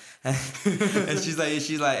drugs, and she's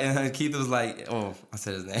like, and Keith was like, I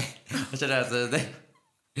said his name. I should have said his name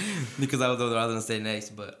because I was the other to say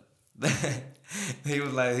next, but. He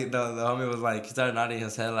was like, the homie was like, he started nodding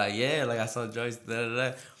his head like, "Yeah, like I saw drugs." Da, da,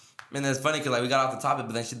 da. And it's funny because like we got off the topic,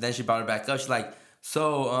 but then she brought it back up. She's like,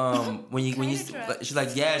 "So when you she's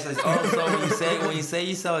like, yeah, she's like, "Oh, so when you say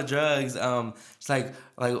you sell drugs, she's like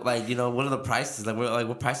you know, what are the prices? Like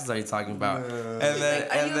what prices are you talking about?" And then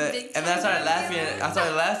I started laughing.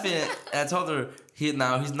 And I told her he's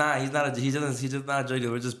not a drug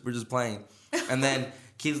dealer. We're just playing. And then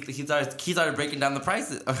He started breaking down the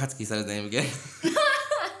prices. Oh, that's Keith said his name again.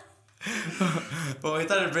 Well, he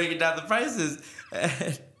started breaking down the prices,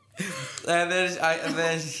 and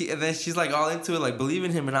then she's like all into it, like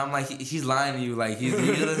believing him, and I'm like, he's lying to you, like he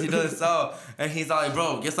doesn't sell, and he's all like,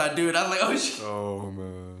 "Bro, yes I do." And I was like, "Oh shit." Oh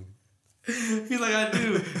man. He's like, "I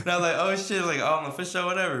do," and I was like, "Oh shit," like, "Oh, no, for sure,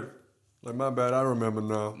 whatever." Like, my bad, I remember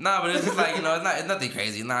now. Nah, but it's just like, you know, it's nothing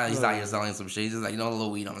crazy. Nah, he's out here selling some shit. He's just like, you know, a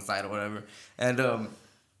little weed on the side or whatever, and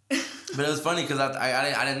but it was funny because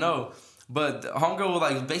I didn't know. But the homegirl was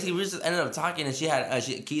like, basically we just ended up talking, and she had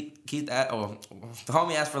Keith the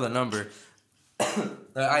homie asked for the number, the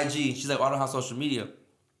IG. She's like, "I don't have social media."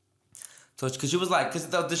 So because she was like, because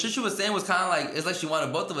the shit she was saying was kind of like, it's like she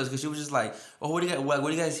wanted both of us, because she was just like, "Oh, what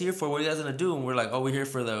are you guys here for? What are you guys gonna do?" And we're like, "Oh, we're here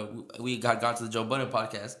for we got gone to the Joe Budden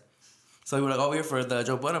podcast." So we were like, "Oh, we're here for the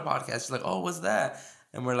Joe Budden podcast." She's like, "Oh, what's that?"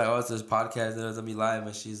 And we're like, "Oh, it's this podcast that is gonna be live."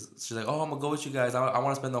 And she's like, "Oh, I'm gonna go with you guys. I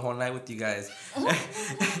want to spend the whole night with you guys." And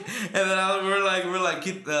then we're like,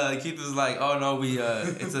 Keith was like, "Oh no,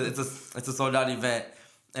 it's a sold out event."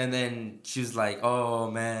 And then she was like,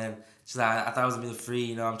 "Oh man," she's like, "I thought it was gonna be free.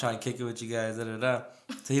 You know, I'm trying to kick it with you guys." Da da da.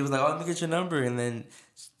 So he was like, "Oh, let me get your number." And then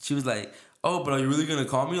she was like, "Oh, but are you really gonna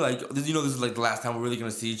call me? Like, you know, this is like the last time we're really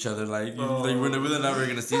gonna see each other. Like, like we're really never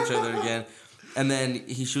gonna see each other again." And then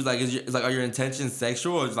she was like, "Are your intentions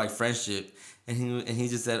sexual or just like friendship?" And he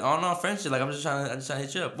just said, "Oh no, friendship. Like I'm just trying to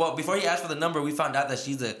hit you up." Well, before he asked for the number, we found out that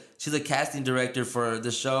she's a casting director for the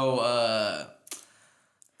show.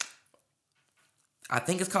 I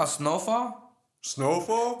think it's called Snowfall.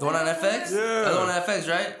 Snowfall? The one on FX. Yeah. That's the one on FX,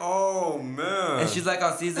 right? Oh man. And she's like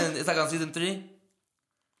on season. It's like on season 3.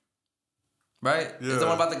 Right? Yeah. It's the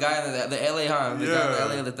one about the guy in the LA, huh? The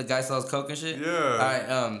guy in LA, the guy sells coke and shit? Yeah. Alright,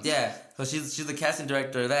 yeah. So she's the casting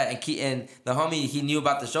director of that, and the homie, he knew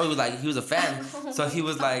about the show. He was a fan. So he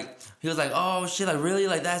was like, "Oh shit, like really?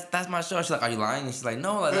 Like that's my show." She's like, "Are you lying?" And she's like,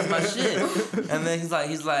 "No, like that's my shit." And then she's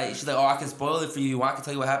like, "Oh, I can spoil it for you. I can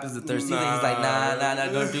tell you what happens the third season." He's like, nah,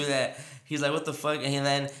 don't do that. He's like, what the fuck? And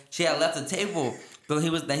then she had left the table. But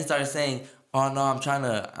then he started saying, oh no, I'm trying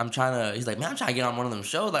to. He's like, man, I'm trying to get on one of them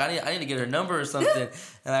shows. Like I need to get her number or something,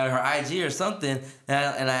 and her IG or something.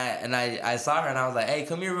 And I saw her and I was like, hey,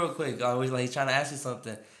 come here real quick. He's trying to ask you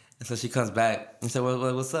something. And so she comes back and said,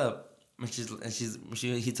 what's up? And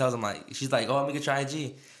he tells him like, she's like, oh, let me get your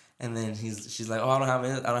IG. And then she's like, oh, I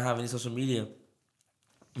don't have any social media.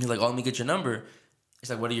 He's like, oh, let me get your number. It's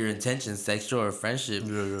like, what are your intentions, sexual or friendship?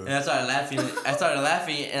 Yeah. And I started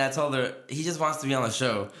laughing, and I told her, he just wants to be on the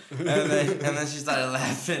show. And then she started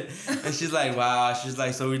laughing, and she's like, wow. She's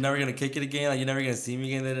like, so we're never gonna kick it again? Like, you're never gonna see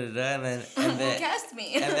me again? And then cast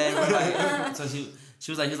me. And then we're like, so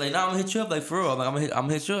she was like, he's like, no, I'm gonna hit you up, like for real. I'm like, I'm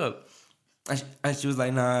gonna hit you up. And she was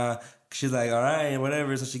like, nah. She's like, all right,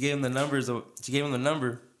 whatever. So she gave him the number.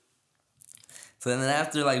 So then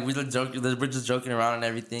after, like, we're just joking around and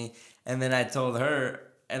everything. And then I told her,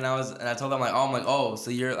 and I told her, I'm like, oh, so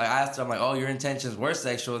you're, like, I asked her, I'm like, oh, your intentions were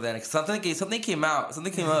sexual then. Something came up,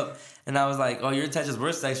 and I was like, oh, your intentions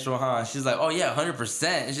were sexual, huh? And she's like, oh, yeah,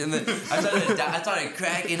 100%. And then I started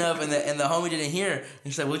cracking up, and the homie didn't hear.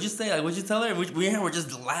 And she's like, what'd you say? Like, what'd you tell her? We're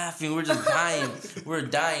just laughing. We're just dying. We're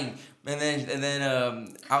dying. And then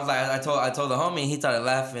I was like, I told the homie, and he started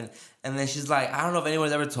laughing. And then she's like, I don't know if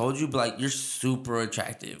anyone's ever told you, but like you're super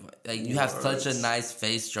attractive. Like you have such a nice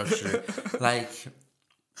face structure. like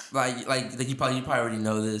you probably already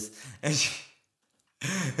know this. And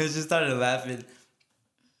she started laughing.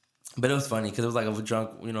 But it was funny because it was like a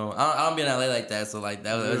drunk, I don't be in LA like that, so like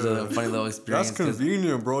that was a funny little experience. That's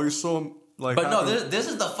convenient, bro. You're so like. But no, this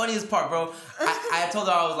is the funniest part, bro. I told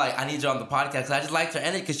her, I was like, I need you on the podcast because I just liked her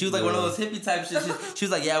energy because she was like one of those hippie type shit. She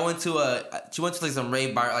was like, yeah, she went to like some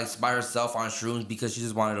rave bar like by herself on shrooms because she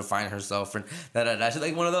just wanted to find herself and da. She's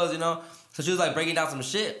like one of those, So she was like breaking down some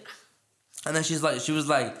shit, and then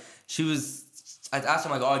I asked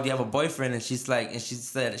her, like, oh, do you have a boyfriend? And she said,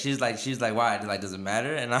 she's like, why? Like, does it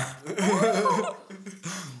matter? And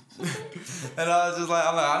I was just like,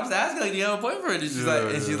 I'm just asking, like, do you have a boyfriend? And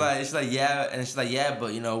she's like, yeah,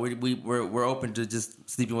 but we're open to just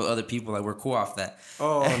sleeping with other people. Like, we're cool off that.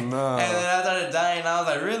 Oh no. And then I started dying. And I was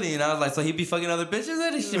like, really? And I was like, so he'd be fucking other bitches?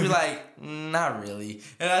 And she'd be like, not really.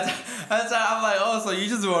 And I'm like, oh, so you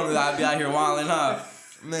just want me to be out here wilding, huh?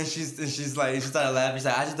 And then she started laughing. She's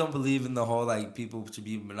like, I just don't believe in the whole, like, people should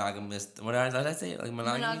be monogamous. What did I say? Like,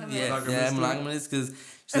 monogamous? Yeah, monogamous. Because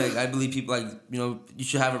she's like, I believe people, like, you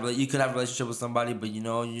could have a relationship with somebody, but,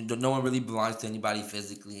 no one really belongs to anybody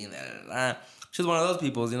physically. And she's one of those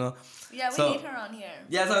people, Yeah, we need her on here.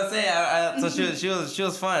 Yeah, that's what I'm saying. So she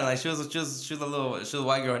was fun. Like, she was a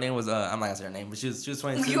white girl. Her name was, I'm not going to say her name, but she was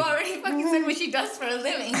 22. You already fucking said what she does for a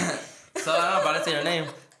living. So I don't know, but I say her name.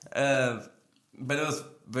 But it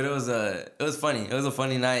was funny. It was a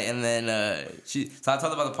funny night, and then so I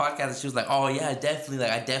told her about the podcast, and she was like, "Oh yeah, definitely. Like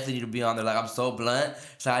I definitely need to be on there. Like I'm so blunt,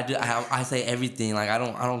 so I say everything. Like I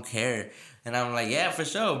don't care." And I'm like, "Yeah, for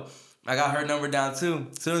sure." I got her number down too.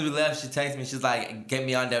 As soon as we left, she texted me. She's like, "Get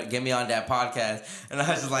me on that podcast," and I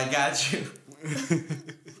was just like, "Got you."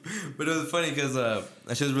 But it was funny because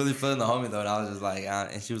she was really feeling the homie though, and I was just like,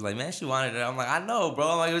 and she was like, "Man, she wanted it." I'm like, "I know,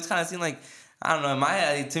 bro." Like it was kind of seemed like. I don't know. In my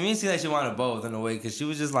head, to me, it seemed like she wanted both in a way because she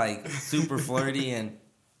was just like super flirty, and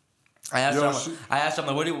I asked her,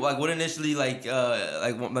 I'm like, what initially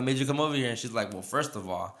what made you come over here? And she's like, well, first of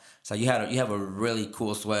all, so you have a really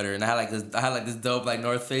cool sweater, and I had this dope like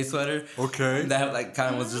North Face sweater. Okay. That like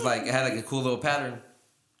kind of was just like it had like a cool little pattern,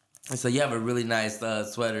 and so you have a really nice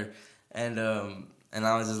sweater, and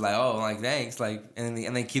I was just like, oh, like thanks, like, and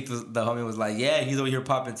then Keith the homie was like, yeah, he's over here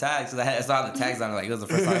popping tags. So I saw the tags on it, like it was the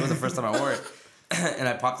first time I wore it, and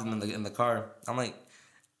I popped them in the car. I'm like,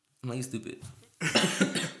 you stupid.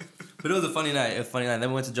 But it was a funny night. Then we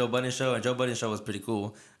went to Joe Budden's show, and Joe Budden's show was pretty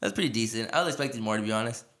cool. It was pretty decent. I was expecting more, to be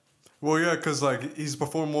honest. Well, yeah, because like he's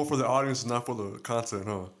performing more for the audience, not for the content,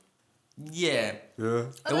 huh? Yeah. Yeah.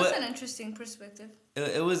 Oh, that's an interesting perspective.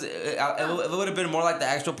 It would have been more like the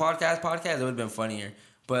actual podcast. It would have been funnier.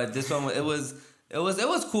 But this one, it was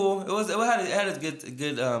cool. It had its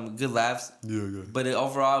good laughs. Yeah. But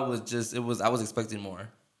overall, I was expecting more.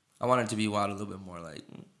 I wanted it to be wild a little bit more. Like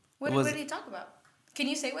what did he talk about? Can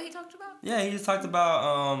you say what he talked about? Yeah, he just talked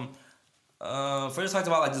about first talked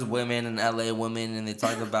about like just women in LA, women, and they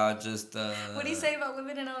talked about just what did he say about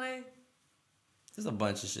women in LA? Just a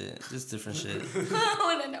bunch of shit, just different shit. I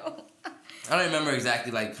want to know. I don't remember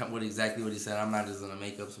exactly what he said. I'm not just gonna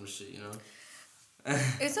make up some shit,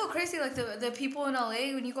 It's so crazy, like the people in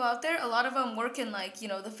LA, when you go out there, a lot of them work in like,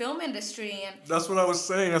 the film industry, and that's what I was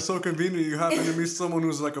saying. That's so convenient. You happen to meet someone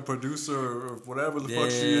who's like a producer or whatever the fuck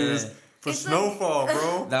she is. For Snowfall,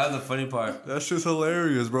 bro. That was the funny part. That shit's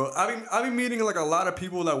hilarious, bro. I be meeting like a lot of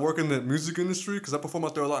people that work in the music industry because I perform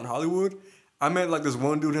out there a lot in Hollywood. I met like this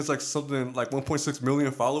one dude who has like something like 1.6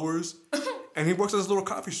 million followers, and he works at this little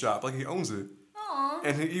coffee shop, like he owns it. Aww.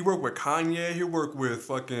 And he worked with Kanye. He worked with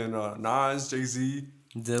fucking Nas, Jay-Z.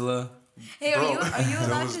 Dilla. Hey, Bro, are you that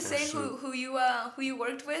allowed was to say bullshit. who you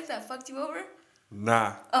worked with that fucked you over?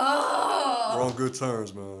 Nah, Oh. we're on good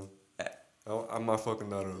terms, man. I'm not fucking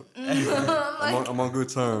that up. I'm on good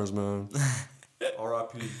terms, man.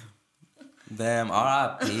 R.I.P. Damn,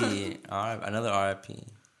 R.I.P. Another R.I.P.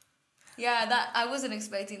 Yeah, that I wasn't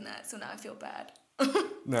expecting that, so now I feel bad.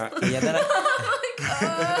 Nah. Yeah, then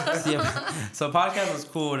so podcast was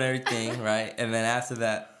cool and everything, right? And then after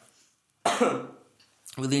that,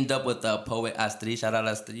 we linked up with the poet Astrid, shout out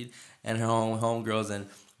Astrid, and her homegirls, and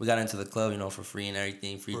we got into the club, for free and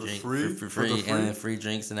everything, free For drink, free? for For the free, free? and then free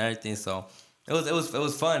drinks and everything. So it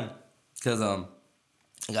was fun, cause I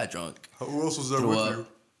got drunk. Who else was there Threw with up.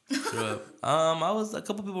 you? Threw up. I was a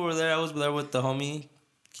couple people were there. I was there with the homie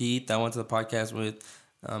Keith. I went to the podcast with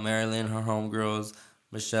Marilyn, her homegirls,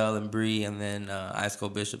 Michelle and Bree, and then Ice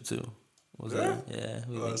Cold Bishop too. Was there? Yeah,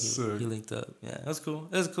 he linked up. Yeah, it was cool.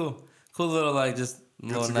 It was cool. Cool little just Get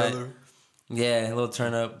little together. night. Yeah, a little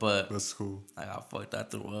turn up, but That's cool. I got fucked. I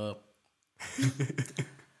threw up.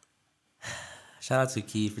 Shout out to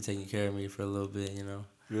Keith for taking care of me for a little bit. Yeah?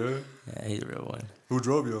 Yeah, he's a real one. Who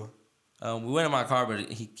drove you? We went in my car, but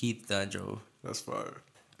Keith drove. That's fire.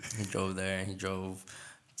 He drove there, and he drove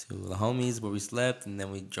to the homies where we slept, and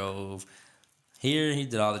then we drove here. He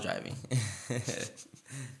did all the driving.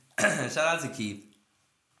 Shout out to Keith.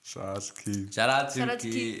 Shout out to Keith. Shout out to Shout out to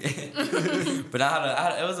Keith. But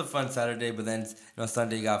it was a fun Saturday, but then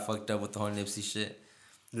Sunday got fucked up with the whole Nipsey shit.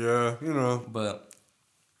 Yeah, But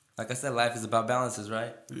like I said, life is about balances,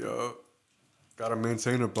 right? Yeah. Gotta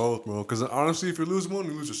maintain it both, bro. Because honestly, if you lose one,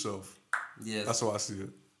 you lose yourself. Yes. That's how I see it.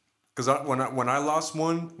 Because when I lost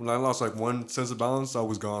like one sense of balance, I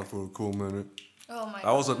was gone for a cool minute. Oh my.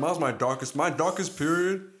 That was my darkest. My darkest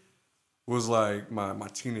period was like my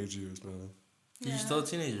teenage years, man. You're still a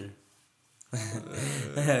teenager.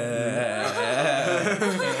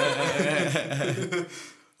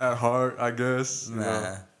 At heart, I guess.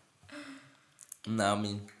 Nah. No, I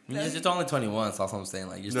mean, you're just only 21, so that's what I'm saying.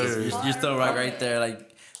 Like, you're still right there.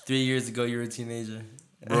 Like, 3 years ago, you were a teenager.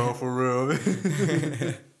 Bro, for real.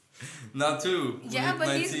 Not two. Yeah, but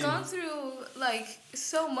 19. he's gone through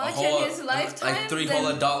so much whole, in his lifetime. Like 3 whole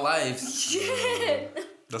adult lives. Shit.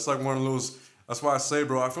 That's like one of those. That's why I say,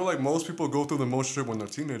 bro, I feel like most people go through the most shit when they're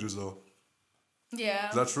teenagers, though. Yeah.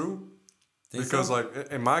 Is that true? Think Because, so?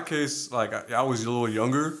 like, in my case, like, I was a little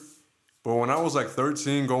younger. But when I was, like,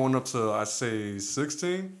 13 going up to, I'd say,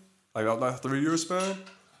 16, like, that 3 year span,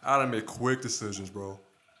 I had to make quick decisions, bro.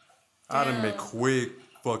 I had to make quick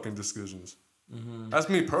fucking decisions. Mm-hmm. That's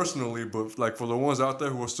me personally, but, like, for the ones out there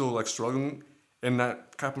who are still, like, struggling in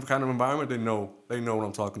that kind of environment, they know what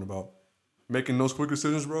I'm talking about. Making those quick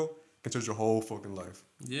decisions, bro, can change your whole fucking life.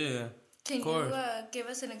 Yeah. Can you give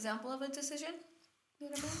us an example of a decision you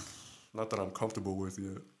ever made? Not that I'm comfortable with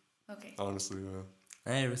yet. Okay. Honestly, yeah.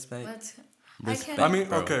 Hey, respect. But I mean,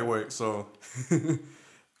 bro. okay, wait. So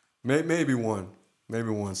maybe one.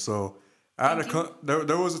 So I had to come.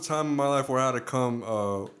 There was a time in my life where I had to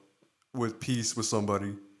come with peace with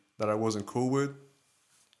somebody that I wasn't cool with,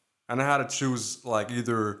 and I had to choose like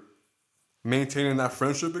either maintaining that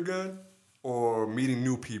friendship again or meeting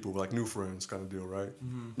new people, like new friends, kind of deal, right?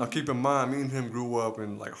 Mm-hmm. Now keep in mind, me and him grew up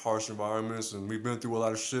in like harsh environments, and we've been through a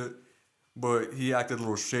lot of shit. But he acted a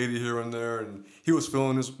little shady here and there, and he was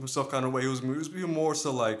feeling himself kind of way. He was more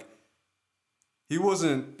so like, he was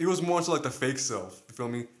more into like the fake self. You feel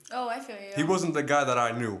me? Oh, I feel you. He wasn't the guy that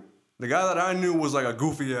I knew. The guy that I knew was like a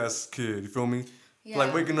goofy ass kid. You feel me? Yeah.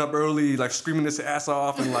 Like waking up early, like screaming his ass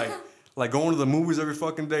off, and like going to the movies every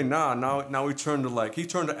fucking day. Now he turned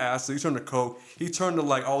to acid, he turned to coke, he turned to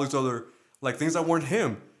like all these other like things that weren't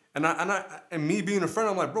him. And me being a friend,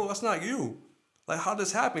 I'm like, bro, that's not you. Like, how'd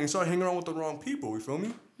this happen? He started hanging around with the wrong people, you feel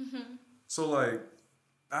me? Mm-hmm. So, like,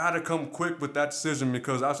 I had to come quick with that decision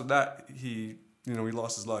because after that, he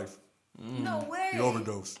lost his life. No way. He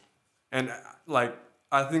overdosed. And, like,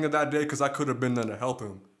 I think of that day because I could have been there to help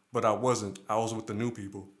him, but I wasn't. I was with the new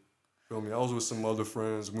people. Feel me? I was with some other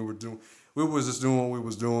friends, and we was just doing what we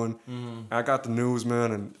was doing. Mm-hmm. I got the news,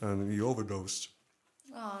 man, and he overdosed.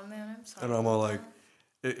 Oh, man, I'm sorry. And I'm all like,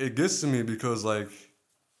 it gets to me because, like,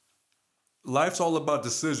 life's all about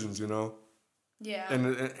decisions, you know? Yeah. And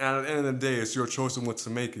at the end of the day, it's your choice on what to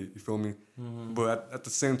make it, you feel me? Mm-hmm. But at the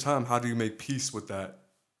same time, how do you make peace with that?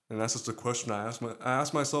 And that's just a question I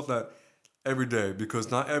ask myself that every day, because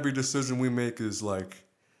not every decision we make is like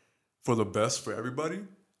for the best for everybody,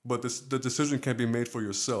 but the decision can be made for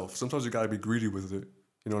yourself. Sometimes you gotta be greedy with it.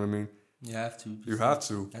 You know what I mean? You have to. You have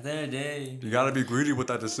to. At the end of the day, You gotta be greedy with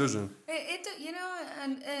that decision. It you know,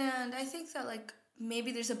 and I think that like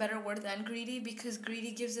maybe there's a better word than greedy, because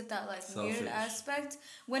greedy gives it that like Selfish. weird aspect,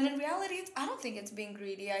 when in reality I don't think it's being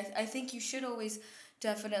greedy. I think you should always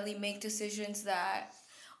definitely make decisions that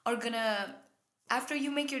are gonna, after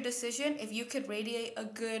you make your decision, if you could radiate a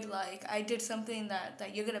good, like, I did something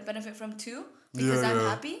that you're gonna benefit from too, because I'm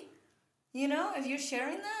happy. You know, if you're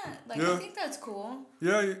sharing that, like, I think that's cool.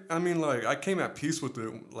 Yeah, I mean, like, I came at peace with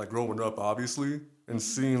it, like, growing up, obviously, and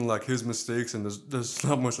seeing, like, his mistakes, and there's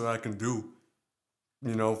not much that I can do,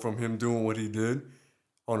 you know, from him doing what he did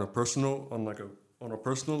on a personal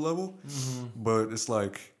level. Mm-hmm. But it's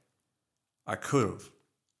like, I could have,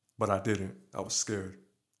 but I didn't. I was scared.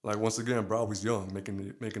 Like, once again, bro, I was young,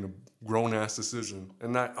 making a grown-ass decision.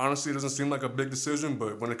 And that, honestly, doesn't seem like a big decision,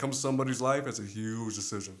 but when it comes to somebody's life, it's a huge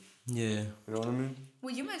decision. Yeah. You know what I mean?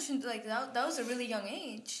 Well, you mentioned, like, that was a really young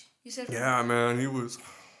age. You said... Yeah, man, he was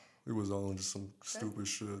all into some stupid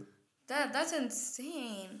shit. That's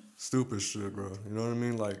insane. Stupid shit, bro. You know what I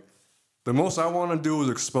mean? Like, the most I want to do is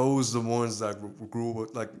expose the ones that grew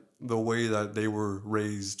up, like, the way that they were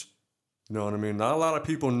raised. You know what I mean? Not a lot of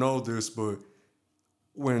people know this, but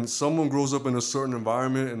when someone grows up in a certain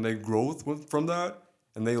environment and they grow from that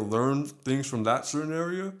and they learn things from that certain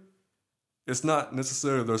area, it's not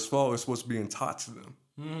necessarily their fault. It's what's being taught to them.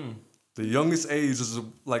 Mm. The youngest age is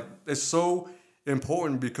like, it's so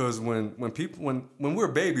important, because when we're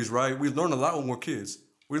babies, right, we learn a lot when we're kids.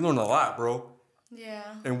 We learn a lot, bro.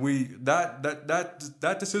 Yeah. And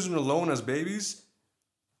that decision alone as babies,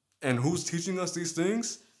 and who's teaching us these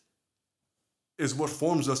things, is what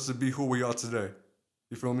forms us to be who we are today.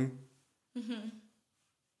 You feel me? Mm-hmm.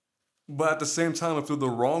 But at the same time, if they're the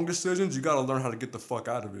wrong decisions, you got to learn how to get the fuck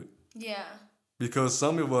out of it. Yeah. Because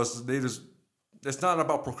some of us, it's not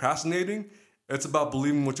about procrastinating. It's about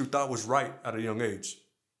believing what you thought was right at a young age.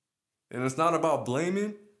 And it's not about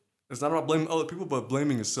blaming. It's not about blaming other people, but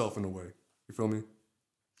blaming yourself in a way. You feel me?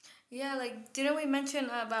 Yeah, like, didn't we mention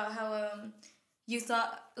about how you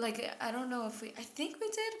thought, like, I don't know if I think we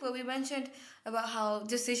did, but we mentioned about how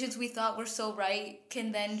decisions we thought were so right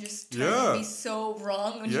can then just turn to be so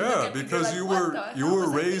wrong when you look at because like, you were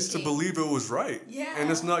raised to believe it was right. Yeah. And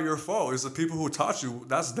it's not your fault. It's the people who taught you.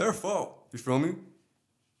 That's their fault. You feel me?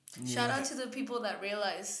 Shout out to the people that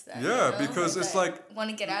realize that. Yeah, you know, because it's like, want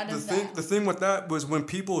to get out of that. The thing with that was, when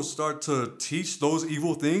people start to teach those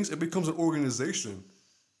evil things, it becomes an organization.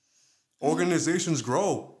 Organizations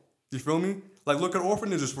grow. You feel me? Like, look at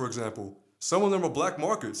orphanages, for example. Some of them are black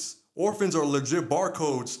markets. Orphans are legit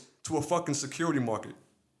barcodes to a fucking security market.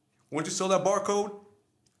 Once you sell that barcode,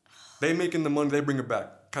 they making the money, they bring it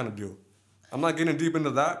back, kind of deal. I'm not getting deep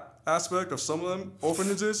into that aspect of some of them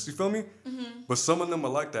orphanages, you feel me? Mm-hmm. But some of them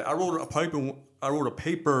are like that. I wrote a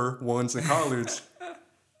paper once in college.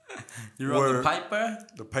 You wrote the paper?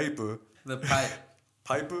 The paper. The pipe.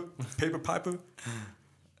 Piper? Paper piper?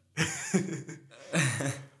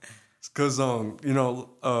 Because, you know,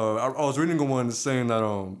 I was reading one saying that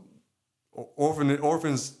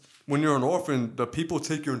orphans, when you're an orphan, the people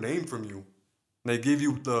take your name from you. They give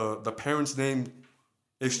you the parent's name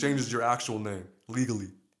exchanges your actual name legally.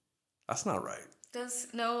 That's not right.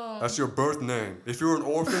 That's your birth name. If you're an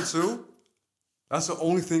orphan too, that's the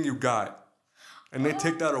only thing you got. And they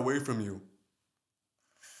take that away from you.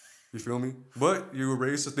 You feel me? But you were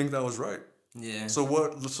raised to think that was right. Yeah. So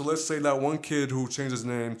let's say that one kid who changes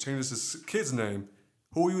his kid's name.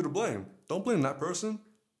 Who are you to blame? Don't blame that person.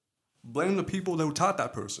 Blame the people who taught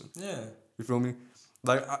that person. Yeah. You feel me?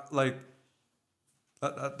 That's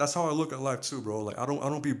how I look at life too, bro. Like, I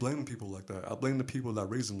don't be blaming people like that. I blame the people that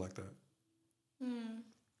raised them like that.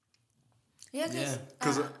 Yeah.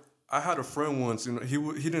 Because I had a friend once. You know,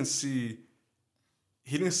 he didn't see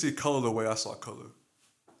color the way I saw color.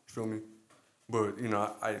 You feel me? But, you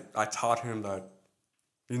know, I taught him that,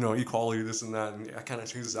 you know, equality, this and that, and I kind of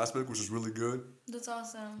changed his aspect, which is really good. That's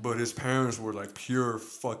awesome. But his parents were like pure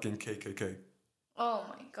fucking KKK. Oh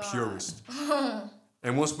my God. Purist.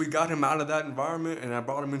 And once we got him out of that environment, and I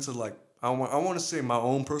brought him into, like, I want to say my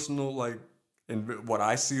own personal, like, and what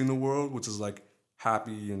I see in the world, which is like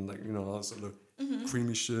happy and, like, you know, all this other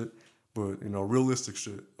creamy shit, but, you know, realistic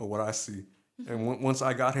shit, or what I see. And once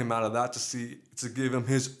I got him out of that to give him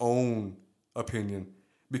his own opinion,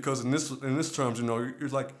 because in this terms, you know,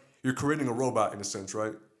 you're creating a robot in a sense,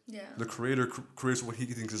 right? Yeah. The creator creates what he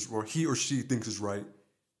thinks is, or he or she thinks is right,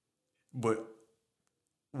 but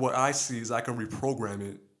what I see is I can reprogram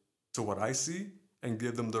it to what I see and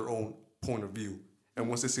give them their own point of view. And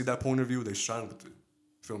once they see that point of view, they shine with it.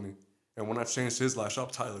 Feel me? And when I changed his life, shout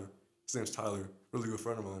out Tyler. His name's Tyler, really good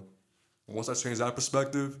friend of mine. And once I changed that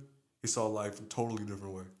perspective, he saw life in a totally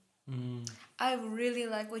different way. I really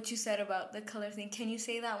like what you said about the color thing. Can you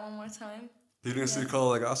say that one more time? He didn't see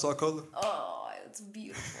color like I saw color? Oh, it's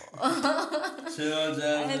beautiful. Chill,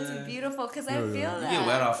 It's beautiful because I feel that. You get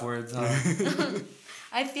wet off words, huh?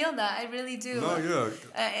 I feel that. I really do. No,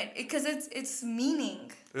 yeah. Because it's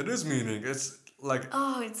meaning. It is meaning. It's like...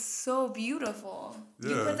 Oh, it's so beautiful.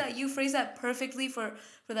 Yeah. You phrase that perfectly for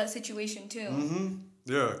that situation too. Mm-hmm.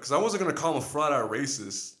 Yeah, because I wasn't going to call him a flat-out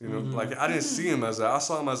racist. You know, like, I didn't see him as that. I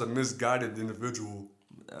saw him as a misguided individual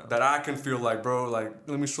that I can feel like, bro, like,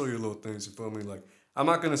 let me show you little things, you feel me? Like, I'm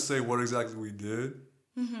not going to say what exactly we did,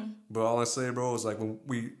 but all I say, bro, is like when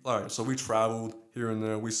so we traveled here and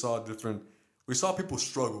there. We saw people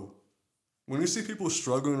struggle. When you see people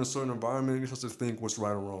struggle in a certain environment, you start to think what's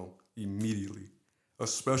right or wrong immediately,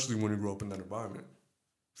 especially when you grow up in that environment.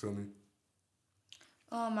 Feel me?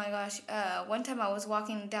 Oh my gosh! One time I was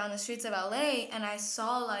walking down the streets of LA and I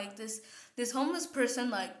saw like this homeless person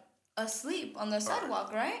like asleep on the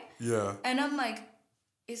sidewalk, right? Yeah. And I'm like,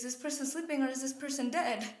 is this person sleeping or is this person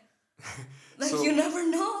dead? Like So- you never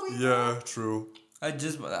know. Yeah, true. I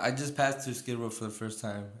just passed through Skid Row for the first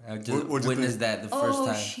time. I just What'd you witnessed think? that the first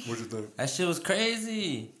time. Shit. What'd you think? That shit was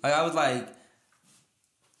crazy. Like I was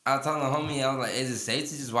telling the homie, I was like, is it safe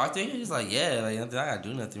to just walk through here? He's like, yeah, like I gotta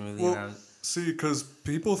do nothing really. Well, And I was- see, because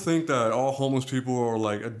people think that all homeless people are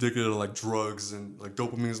like addicted to like drugs and like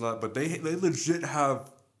dopamine's not, but they legit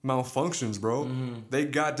have malfunctions, bro. They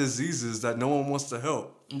got diseases that no one wants to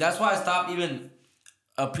help. That's why I stopped even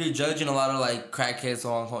prejudging a lot of like crackheads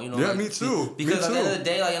on, you know. Yeah, like, me too. Because Me at the end too. of the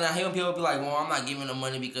day, like, and I hate when people be like, "Well, I'm not giving them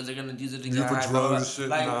money because they're gonna use it to Use get it for high." drugs blah, blah, and blah. shit.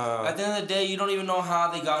 Like Nah. at the end of the day, you don't even know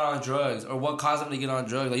how they got on drugs or what caused them to get on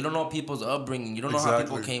drugs. Like you don't know people's upbringing. You don't know how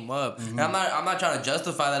people Exactly. came up. And I'm not trying to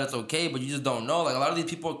justify that it's okay, but you just don't know. Like a lot of these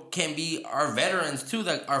people are veterans too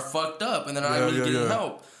that are fucked up and they're not really getting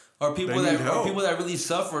help. Or people They need that help. really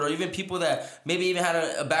suffered, or even people that maybe even had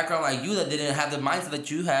a background like you that didn't have the mindset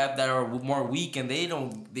that you have, that are more weak, and they end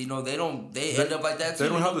up like that too. They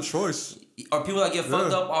don't have the choice. Or people that get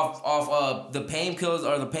fucked up off the pain pills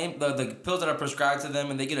or the pills that are prescribed to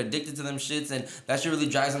them, and they get addicted to them shits, and that shit really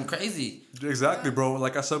drives them crazy. Exactly, bro.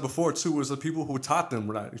 Like I said before, too, it's the people who taught them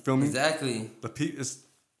that. You feel me? Exactly.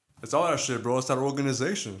 It's all that shit, bro. It's that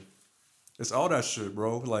organization. It's all that shit,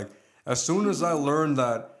 bro. Like as soon as I learned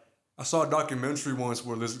that. I saw a documentary once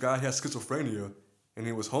where this guy had schizophrenia and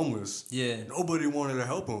he was homeless. Yeah. Nobody wanted to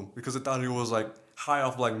help him because they thought he was like high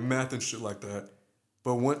off like meth and shit like that.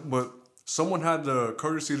 But someone had the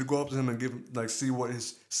courtesy to go up to him and see what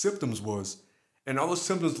his symptoms was, and all those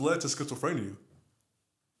symptoms led to schizophrenia.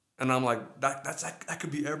 And I'm like, that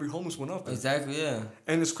could be every homeless one out there. Exactly. Yeah.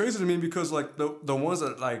 And it's crazy to me because like the ones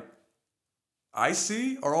that like I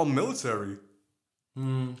see are all military.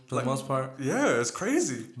 For the most part. Yeah, it's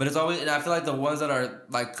crazy. But it's always, and I feel like the ones that are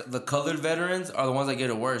like the colored veterans are the ones that get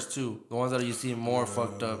it worse too. The ones that you see more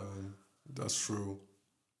fucked up. That's true.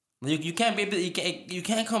 You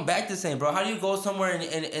can't come back the same, bro. How do you go somewhere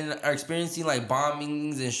and are experiencing like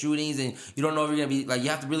bombings and shootings and you don't know if you're gonna be like, you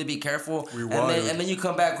have to really be careful. And then you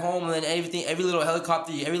come back home and then every little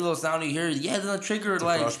helicopter, every little sound you hear, it's gonna trigger it's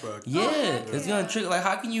like flashback. it's gonna trigger like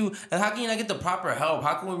how can you not get the proper help?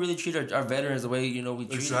 How can we really treat our veterans the way we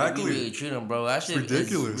treat them? We really treat them, bro. That shit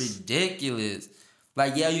is ridiculous.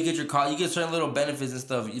 Like you get your call, you get certain little benefits and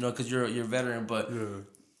stuff, because you're a veteran, but. Yeah.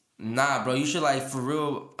 Nah, bro, you should like for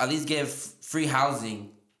real at least get free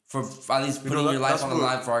housing for at least putting your life on the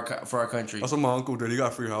line for our country. That's what my uncle did. He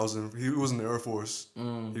got free housing. He was in the Air Force.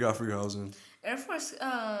 He got free housing. Air Force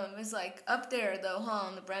is like up there though, huh?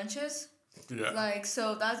 On the branches. Yeah. Like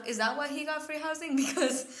so is that why he got free housing?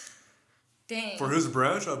 Because, dang. For his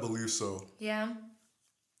branch, I believe so. Yeah.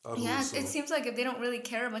 I believe so. It seems like they don't really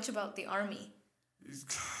care much about the army.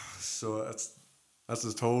 So that's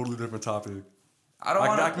a totally different topic.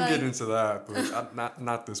 I can get into that, but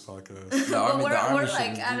not this podcast. The army, we're shit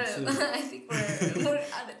like is out deep, of. too. I think we're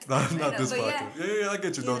out of time. not this podcast. Yeah, I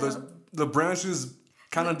get you though. There's the branches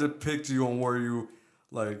kind of depict you on where you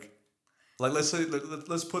like let's say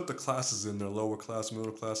let's put the classes in there: lower class,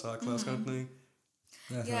 middle class, high class kind of thing.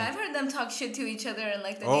 Yeah, I've heard them talk shit to each other and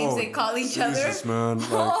like the names they call each Jesus, other. Man, like,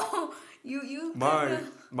 Oh, you.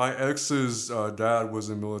 my ex's dad was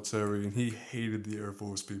in military and he hated the Air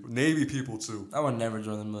Force people, Navy people too. I would never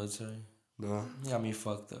join the military. No, You got me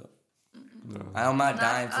fucked up. no. I'm not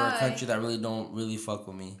dying for a country that really don't really fuck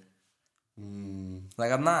with me.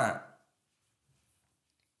 Like I'm not.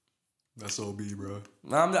 That's OB, bro.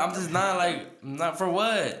 I'm just not like not for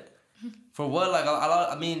what. For what? Like,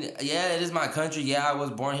 I mean, yeah, it is my country. Yeah, I was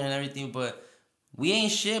born here and everything, but we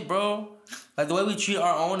ain't shit, bro. Like, the way we treat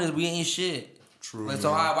our own is we ain't shit. True. Like,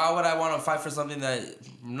 so why would I want to fight for something that...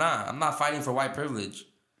 Nah, I'm not fighting for white privilege.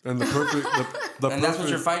 And the perfect... And that's what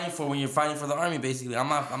you're fighting for when you're fighting for the army, basically. I'm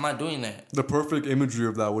not doing that. The perfect imagery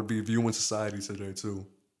of that would be viewing society today, too.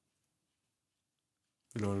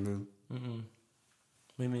 You know what I mean? Mm-mm.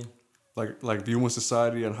 What do you mean? Like viewing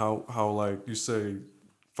society and how like, you say,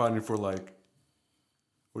 fighting for, like...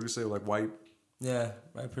 What do you say? Like, white... Yeah,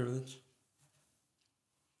 white privilege.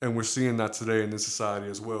 And we're seeing that today in this society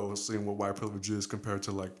as well. We're seeing what white privilege is compared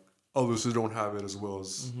to, like, others who don't have it as well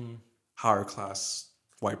as higher class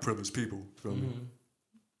white privileged people. You feel me?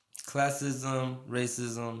 Classism,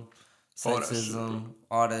 racism, sexism,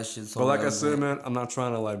 all that shit. So but like I said, man, I'm not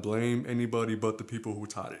trying to, like, blame anybody but the people who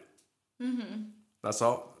taught it. Mm-hmm. That's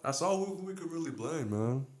all we could really blame,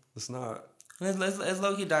 man. It's not... It's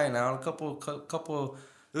low-key dying out. A couple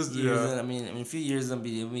years. Yeah. I mean, a few years it'll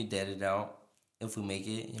be deaded out. If we make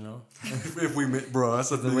it, you know. If we make... Bro, that's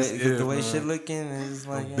the way shit looking is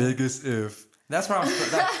like... The biggest if. That's where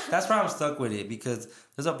I'm stuck with it, because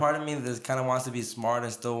there's a part of me that kind of wants to be smart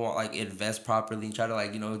and still want, like, invest properly and try to,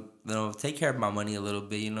 like, you know take care of my money a little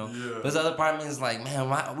bit, you know. Yeah. But there's other part of me is like, man,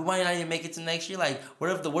 why not even make it to next year? Like, what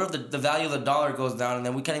if the value of the dollar goes down and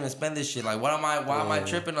then we can't even spend this shit? Like, why am I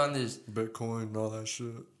tripping on this? Bitcoin and all that shit.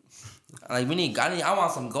 Like, I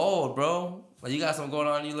want some gold, bro. Like, you got some gold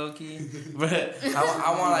on you, low key. But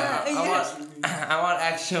I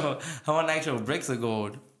want actual bricks of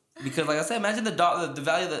gold. Because, like I said, imagine the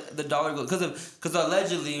value of the dollar goes, because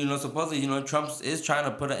allegedly, you know, supposedly, you know, Trump is trying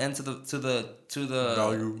to put an end to the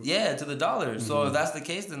value. Yeah, to the dollar. Mm-hmm. So if that's the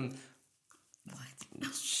case, then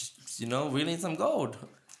you know, we need some gold.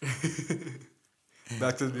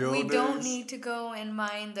 Back to the old days. We don't need to go and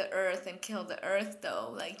mine the earth and kill the earth,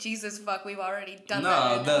 though. Like, Jesus fuck, we've already done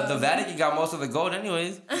that. No, the Vatican got most of the gold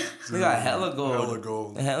anyways. They got hella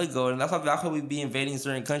gold. And that's why we be invading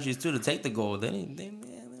certain countries too to take the gold.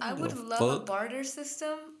 I would love a barter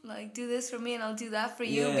system. Like, do this for me and I'll do that for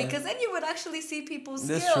you. Yeah. Because then you would actually see people's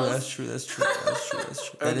skills. That's true.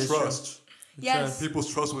 And trust. Yes.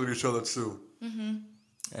 People's trust with each other too. Mm-hmm.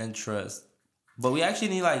 And trust. But we actually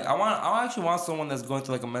need, like, I actually want someone that's going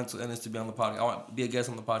through, like, a mental illness to be on the podcast. I want to be a guest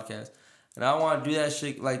on the podcast. And I want to do that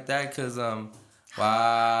shit like that because, wow. We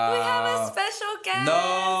have a special guest.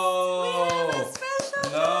 No. We have a special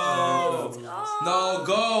guest. No,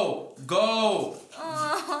 go.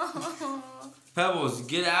 Oh. Pebbles,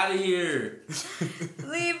 get out of here.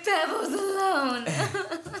 Leave Pebbles alone.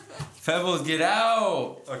 Pebbles, get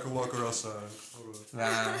out. I can walk her outside.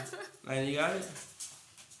 Nah. Man, you got it?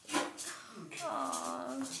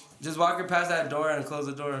 Aww. Just walk her past that door and close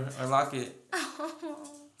the door or lock it.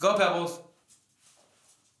 Go, Pebbles.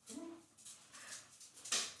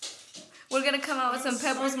 We're gonna come out with some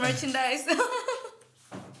Pebbles merchandise.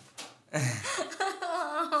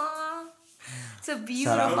 It's a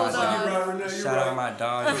beautiful dog. Shout out my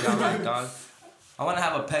dog. I want to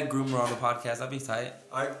have a pet groomer on the podcast. That'd be tight.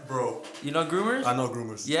 Bro. You know groomers? I know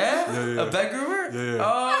groomers. Yeah? Yeah. A pet groomer? Yeah.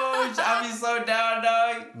 Oh, I'd be so down,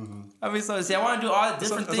 dog. Mm-hmm. I'd be so... See, I want to do all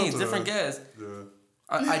different things, different guests. Yeah.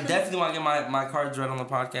 I definitely want to get my cards read on the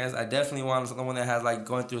podcast. I definitely want someone that has, like,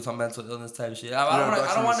 going through some mental illness type shit.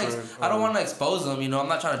 I don't want to expose them, you know. I'm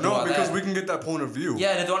not trying to do all that. No, because we can get that point of view.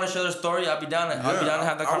 Yeah, if they want to share their story, I'll be down to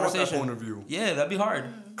have that conversation. I want that point of view. Yeah, that'd be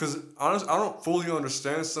hard. Because honestly, I don't fully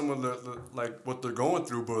understand some of the like what they're going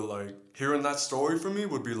through, but like hearing that story from me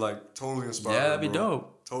would be like totally inspiring. Yeah, that'd be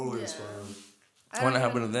dope. Totally inspiring. I want to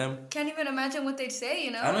happen to them. Can't even imagine what they'd say,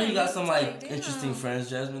 you know. I know you got some like interesting friends,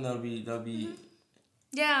 Jasmine. That'll be.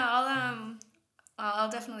 Yeah, I'll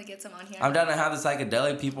definitely get some on here. I'm down to have the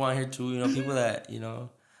psychedelic people on here too. You know, people that I'm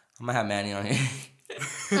gonna have Manny on here.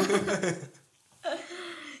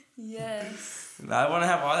 Yes. I want to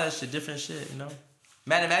have all that shit, different shit. You know.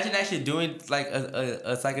 Man, imagine actually doing like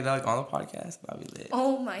a psychedelic on the podcast. That'd be lit.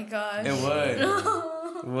 Oh my gosh. It would.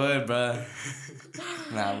 It would, bruh.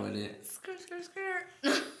 Nah, would it? Skirt.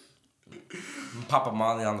 Papa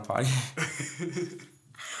Molly on the podcast.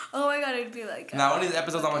 Oh my god, it'd be like... Nah, one of these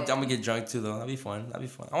episodes I'm gonna get drunk too, though. That'd be fun.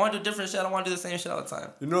 I want to do different shit. I don't want to do the same shit all the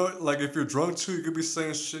time. You know, like if you're drunk too, you could be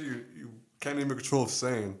saying shit you can't even control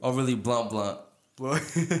saying. Overly blunt. Double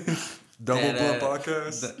blunt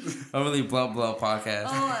podcast. Overly blunt podcast.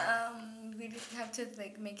 Oh, we just have to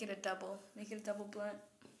like make it a double blunt.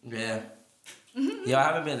 Yeah.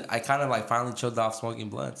 Yeah, I kind of like finally chilled off smoking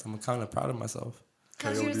blunts. I'm kind of proud of myself.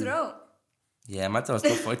 How's your throat? Yeah, my throat's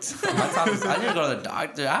still fucked. I need to go to the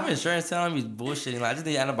doctor. I have insurance telling me bullshitting. Like, I just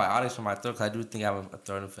need antibiotics for my throat because I do think I have a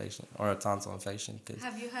throat infection or a tonsil infection.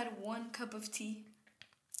 Have you had one cup of tea?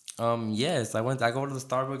 Yes, I go to the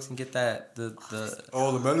Starbucks and get that the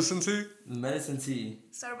medicine tea. the medicine tea.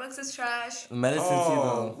 Starbucks is trash. The medicine tea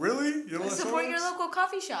though. Really? You don't like Support Starbucks? your local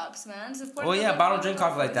coffee shops, man. Support. Well, your yeah, but I don't local drink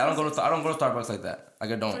coffee like that. I don't go to Starbucks like that.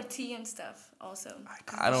 Like I for don't. tea and stuff. Also,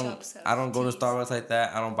 I don't go to Starbucks like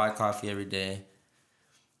that. I don't buy coffee every day.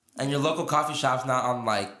 And your local coffee shop's not on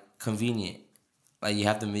like convenient. Like you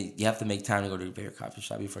have to make time to go to your favorite coffee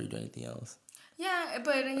shop before you do anything else. Yeah,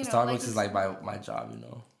 but you know, Starbucks is like my job, you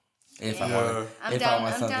know. If I want, I'm if down. I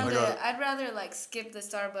want I'm something. down to. I'd rather like skip the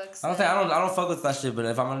Starbucks. I don't fuck with that shit. But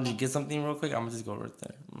if I'm gonna get something real quick, I'm gonna just go right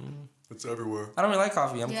there. It's everywhere. I don't really like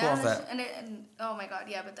coffee. I'm cool off that. And oh my god,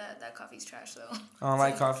 yeah, but that coffee's trash though. I don't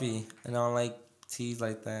like coffee, and I don't like teas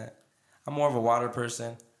like that. I'm more of a water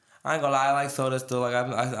person. I ain't gonna lie, I like soda still. Like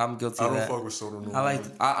I'm guilty of that. I don't fuck with soda no more.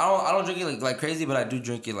 I don't drink it like crazy, but I do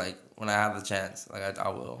drink it like when I have the chance. Like I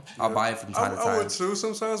will. Yeah. I'll buy it from time to time. I would too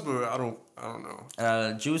sometimes, but I don't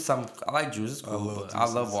know. Juice, I like juice. It's cool, I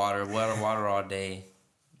love water. Water all day.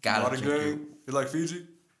 Gotta drink it. You like Fiji?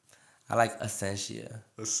 I like Essentia.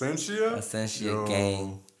 Essentia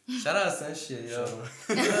gang. Shout out Essentia, yo.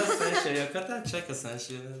 Shout out Essentia, yo. Cut that check,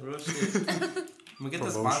 Essentia. Real shit. Let me get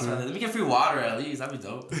the sponsor. Let me get free water at least. That'd be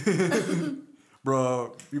dope.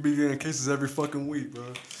 Bro, you be getting cases every fucking week, bro.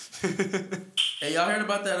 Hey, y'all heard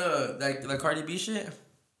about that Cardi B shit?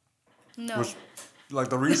 No. Like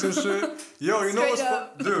the recent shit? Yo, you know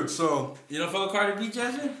what's dude, so you don't fuck with Cardi B,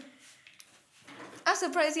 Jasmine? I'm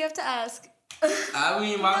surprised you have to ask. I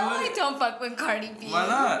mean, why would I don't fuck with Cardi B. Why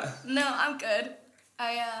not? No, I'm good.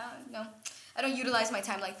 No. I don't utilize my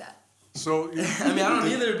time like that. So I mean, I don't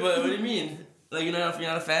either, but what do you mean? Like, you're not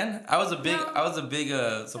a fan? I was a big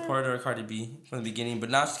supporter of Cardi B from the beginning, but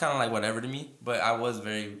now she's kind of like whatever to me. But I was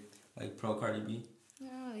very like pro Cardi B. I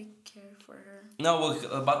don't really care for her. No, well,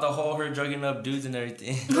 about the whole her drugging up dudes and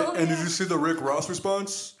everything. And did you see the Rick Ross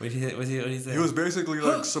response? What he said? He was basically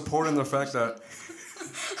like supporting the fact that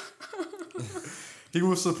he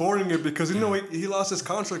was supporting it because he lost his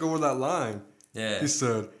contract over that line. Yeah. He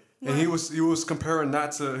said, and he was comparing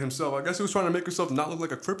that to himself. I guess he was trying to make himself not look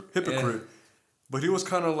like a hypocrite. Yeah. But he was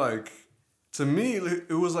kind of like, to me,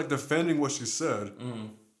 it was like defending what she said. Mm.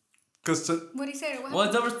 What he said?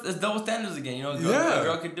 It's double standards again. You know, a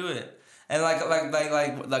girl could do it. And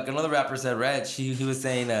like another rapper said, Reg. He was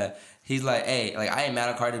saying, he's like, hey, like I ain't mad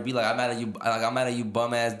at Cardi B. Like I'm mad at you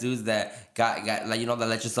bum ass dudes that got like that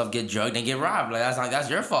let yourself get drugged and get robbed. Like that's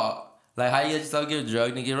your fault. Like how you let yourself get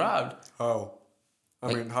drugged and get robbed? How?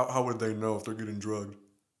 I mean, how would they know if they're getting drugged?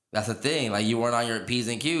 That's the thing. Like you weren't on your P's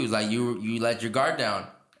and Q's. Like you let your guard down.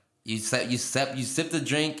 You sipped the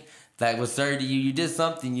drink that was served to you. You did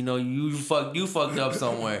something. You know, you fucked up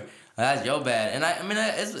somewhere. That's your bad. And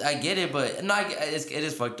I get it, but no, it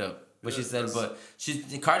is fucked up what she said. But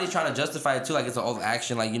Cardi's trying to justify it too, like it's an old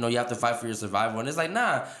action. Like you have to fight for your survival. And it's like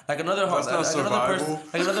nah. Like another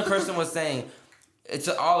person was saying. It's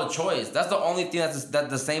all a choice. That's the only thing that's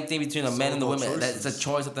the same thing between the men and the women. It's a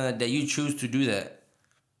choice, something that you choose to do that.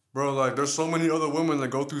 Bro, like there's so many other women that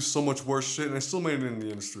go through so much worse shit and they still made it in the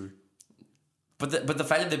industry. But the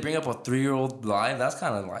fact that they bring up a 3-year-old live, that's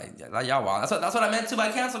kind of like y'all wild. That's what I meant to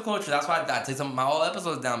by cancel culture. That's why I take some of my whole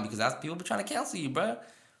episodes down because that's people be trying to cancel you, bro.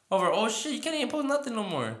 Over shit, you can't even post nothing no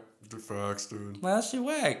more. The facts, dude. Like, that shit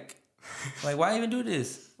whack. Like why even do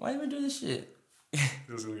this? Why even do this shit?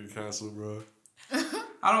 It's gonna get canceled, bro.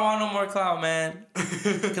 I don't want no more clout, man.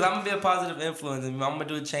 Because I'm going to be a positive influence. And I'm going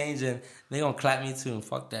to do a change and they going to clap me too.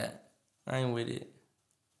 Fuck that. I ain't with it.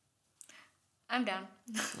 I'm down.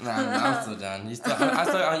 Nah, I'm still down. You still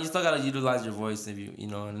got to utilize your voice if you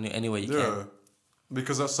know, in any way you can. Yeah.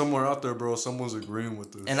 Because that's somewhere out there, bro. Someone's agreeing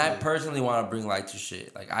with this. And shit. I personally want to bring light to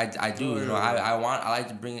shit. Like, I do. You know, I like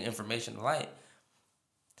to bring information to light.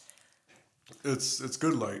 It's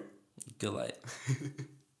good light. Good light.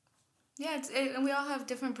 Yeah, and we all have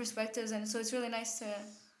different perspectives, and so it's really nice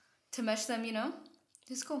to mesh them. You know,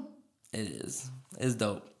 it's cool. It is. It's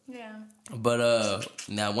dope. Yeah. But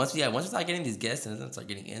now once we start getting these guests, and it start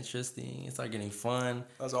getting interesting, it start getting fun.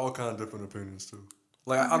 That's all kind of different opinions too.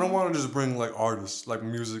 Like I don't want to just bring like artists, like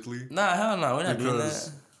musically. Nah, hell no, we're not doing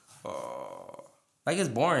that. Like it's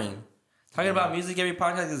boring. Talking about music every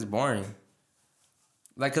podcast is boring.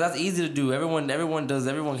 Like, cause that's easy to do. Everyone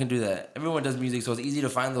can do that. Everyone does music, so it's easy to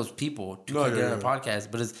find those people to get on a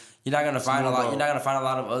podcast. But you're not gonna find a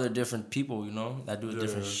lot of other different people, you know, that do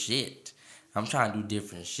different shit. I'm trying to do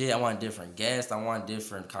different shit. I want different guests. I want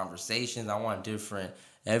different conversations. I want different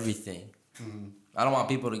everything. Mm-hmm. I don't want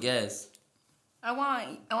people to guess. I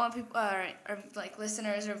want people, or like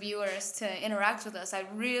listeners or viewers to interact with us. I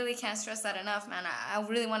really can't stress that enough, man. I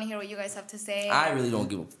really want to hear what you guys have to say. I really don't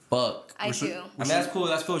give a fuck. I do. I mean, that's cool.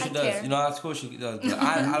 That's cool. She I does. care. You know, that's cool. She does. But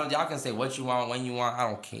I don't. Y'all can say what you want when you want. I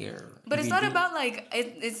don't care. But it's not about like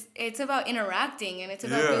it's about interacting, and it's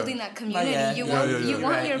about building that community. Yeah. You You're want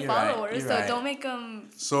right, your you're right, followers, you're so right. don't make them.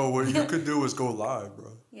 So what you could do is go live,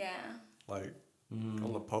 bro. Yeah. Like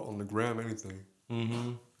on the gram, anything.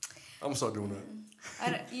 I'm gonna start doing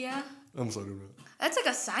that. Yeah. I'm gonna start doing that. That's like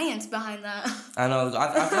a science behind that. I know.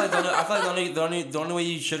 I feel like the only way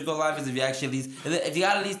you should go live is if you actually at least if you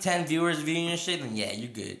got at least 10 viewers viewing your shit, then yeah,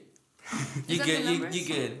 you're good. You that good. the You numbers?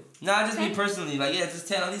 good. Nah, just 10? Me personally. Like yeah, just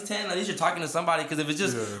 10. At least 10. At least you're talking to somebody. Because if it's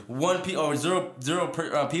just one or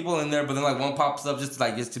zero people in there, but then like one pops up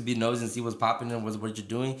just to be nosy and see what's popping and what you're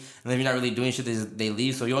doing, and then if you're not really doing shit, they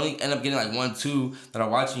leave. So you only end up getting like 1, 2 that are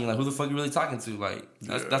watching you. Like who the fuck you really talking to? Like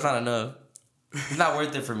that's not enough. It's not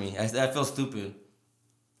worth it for me. I feel stupid.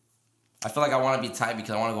 I feel like I want to be tight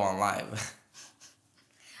because I want to go on live.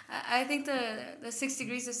 I think the 6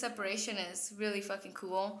 degrees of separation is really fucking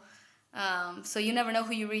cool. So you never know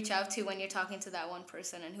who you reach out to when you're talking to that one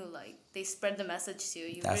person and who like they spread the message to.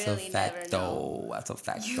 You That's really a never fact, know. though. That's a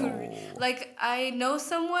fact, You, though. like I know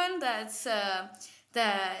someone that's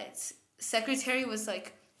that secretary was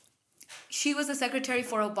like, she was a secretary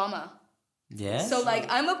for Obama. Yeah. So like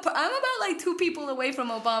I'm about like 2 people away from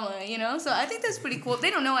Obama, you know. So I think that's pretty cool. They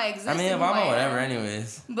don't know I exist. I mean, and who I Obama, am. whatever.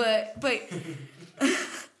 Anyways. But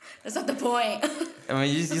that's not the point. I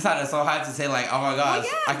mean, you sounded so hard to say like, oh my gosh,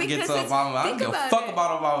 yeah, I can get to because Obama. I don't give a fuck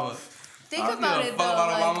about Obama. Think I don't give about a it fuck though. about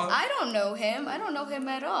Like Obama. I don't know him. I don't know him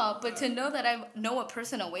at all. But to know that I know a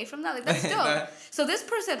person away from that, like that's dope. So this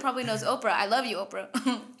person probably knows Oprah. I love you, Oprah.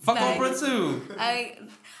 Fuck Like, Oprah too.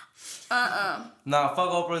 Nah, fuck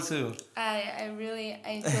Oprah too. I really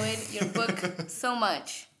enjoyed your book so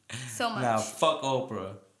much. So much. Nah, fuck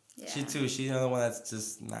Oprah. Yeah. She too. She's another one that's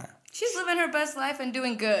just nah. She's living her best life and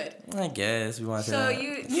doing good. I guess we want to say So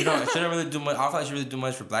that. She don't really do much. I don't feel like she really do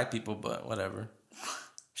much for black people, but whatever.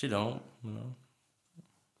 She don't. You know.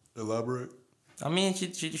 Elaborate. I mean,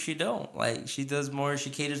 she don't like. She does more.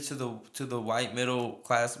 She caters to the white middle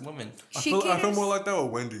class women. I feel more like that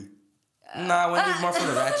with Wendy. Nah, Wendy's more for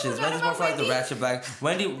the ratchets. What Wendy's more about for like the Wendy? ratchet black.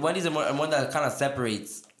 Wendy's one that kind of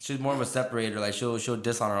separates. She's more of a separator. Like she'll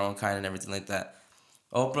diss on her own kind and everything like that.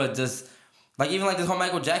 Oprah just like even like this whole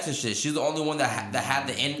Michael Jackson shit. She's the only one that had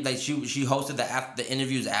the end. Like she hosted the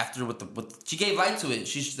interviews after with she gave light to it.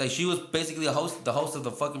 She was basically the host of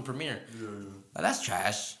the fucking premiere. Yeah. Like, that's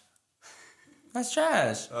trash. That's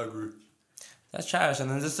trash. I agree. That's trash. And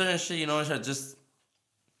then there's certain shit, you know, just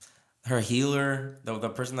her healer, the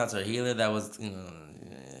person that's her healer, that was, you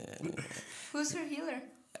know. Who's her healer?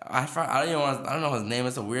 I don't know his name.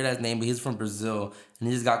 It's a weird ass name, but he's from Brazil, and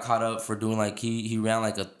he just got caught up for doing like he ran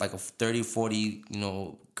like a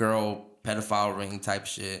 30-40 girl pedophile ring type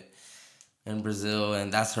shit in Brazil,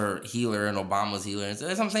 and that's her healer and Obama's healer. And so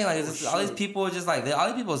that's what I'm saying. Like all these people are just like all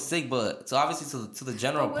these people are sick, but so obviously to the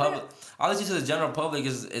general public, obviously to the general public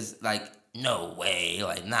is like no way,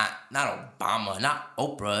 like not Obama, not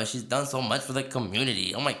Oprah. She's done so much for the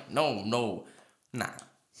community. I'm like no, nah,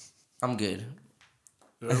 I'm good.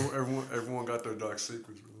 Yeah, everyone got their dark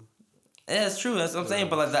secrets, bro. Yeah, it's true. That's what I'm saying.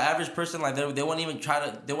 But like the average person, like they won't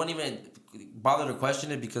even bother to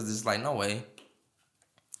question it because it's like no way.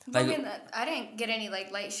 Like, Like, I mean, I didn't get any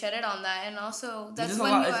like light shedded on that, and also that's There's a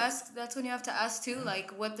when lot- you ask. That's when you have to ask too,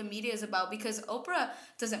 like what the media is about, because Oprah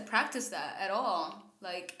doesn't practice that at all,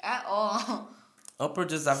 like at all. Oprah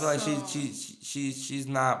just, I feel like So- she's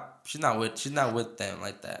not with them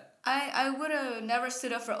like that. I would have never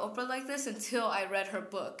stood up for Oprah like this until I read her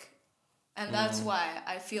book, and that's why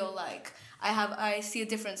I feel like I see a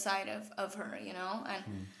different side of her, you know,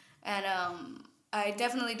 and I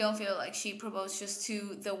definitely don't feel like she promotes just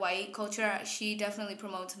to the white culture. She definitely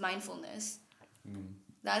promotes mindfulness.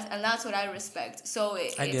 That's what I respect. So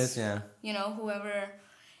I guess, yeah. You know, whoever,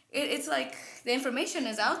 it's like the information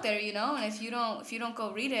is out there, you know, and if you don't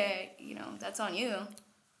go read it, you know, that's on you.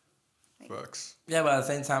 Facts. Yeah, but at the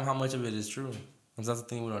same time, how much of it is true? Because that's the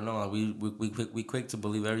thing we don't know. Like we quick to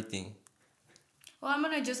believe everything. Well, I'm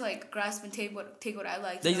gonna just like grasp and take what I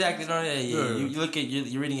like. Exactly. No, yeah. Yeah. You look at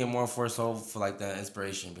you're reading it more for like the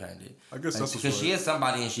inspiration behind it. I guess that's because what's she is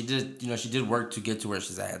somebody and she did work to get to where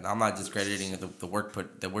she's at. And I'm not discrediting the work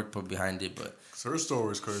put behind it, but 'Cause her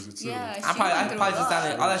story is crazy too. Yeah, I probably just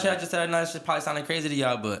sounded all that shit I just said. No, shit probably sounded crazy to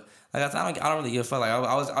y'all, but like I said, I don't really give a fuck. Like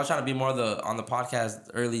I was trying to be more on the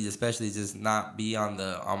podcast early, especially just not be on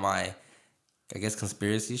my I guess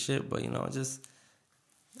conspiracy shit. But just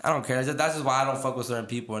I don't care. That's just why I don't fuck with certain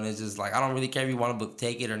people, and it's just like I don't really care if you want to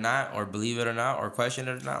take it or not, or believe it or not, or question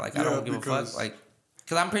it or not. Like I don't give a fuck. Like,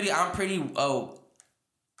 cause I'm pretty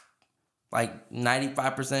like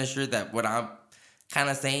 95% sure that what I'm kind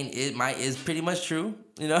of saying is pretty much true.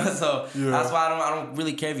 You know, so that's why I don't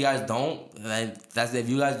really care if you guys don't. That's if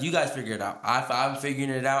you guys figure it out. I'm figuring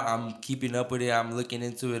it out. I'm keeping up with it. I'm looking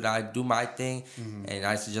into it. I do my thing, and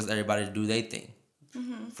I suggest everybody to do their thing.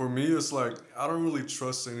 For me, it's like I don't really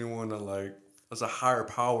trust anyone that like as a higher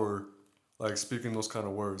power, like speaking those kind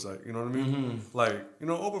of words. Like, you know what I mean? Like, you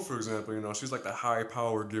know, Oprah, for example, you know, she's like the high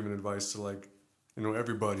power giving advice to like, you know,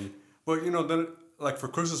 everybody. But you know, then like for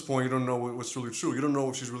Chris's point, you don't know what's really true. You don't know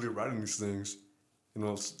if she's really writing these things. You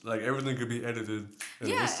know, it's like everything could be edited and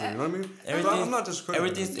listened. You know what I mean? I'm not just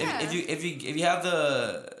everything's if you have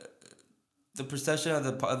the perception of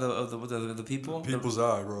the people, people's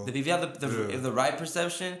eye, bro. If you have the right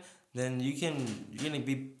perception, then you're gonna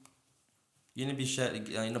be shut.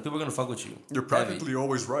 You know, people are gonna fuck with you. You're practically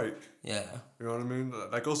always right. Yeah. You know what I mean?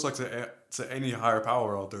 That goes like to any higher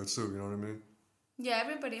power out there too. You know what I mean? Yeah,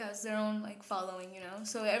 everybody has their own like following, you know.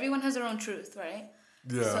 So everyone has their own truth, right?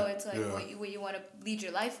 Yeah. So it's like what you want to lead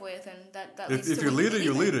your life with, and that leads if to you what lead it,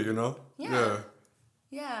 you believe lead in. it. You know. Yeah.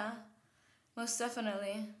 Yeah. Most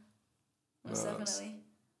definitely. Most definitely.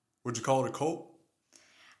 Would you call it a cult?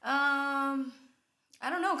 I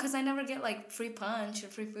don't know, cause I never get like free punch or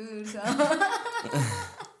free food. So.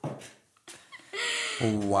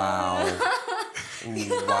 Wow. You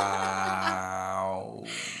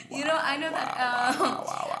know, I know that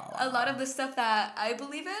a lot of the stuff that I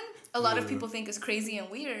believe in, a lot of people think is crazy and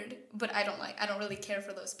weird, but I don't really care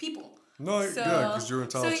for those people. No, so, yeah, because you're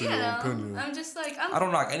entitled to your own opinion. I'm just like, I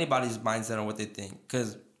don't knock anybody's mindset on what they think,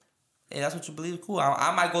 because hey, that's what you believe. Cool.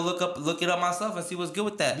 I might go look it up myself and see what's good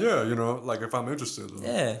with that. Yeah, you know, like if I'm interested. Though,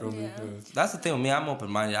 yeah. Yeah. That's the thing with me. I'm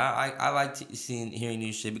open minded. I like hearing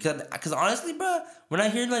new shit because honestly, bro, when I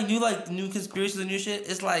hear new conspiracies and new shit,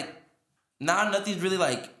 it's like nothing's really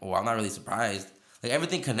like. Oh, I'm not really surprised. Like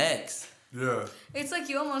everything connects. Yeah. It's like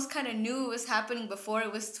you almost kind of knew it was happening before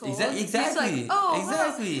it was told. Exactly. It's like,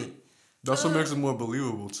 exactly. That's what makes it more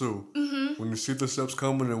believable too. When you see the steps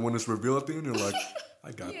coming and when it's revealed at the end, you're like,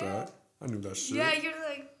 I got that. I knew that shit. Yeah, you're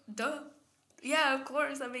like, duh. Yeah, of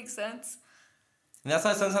course, that makes sense. And that's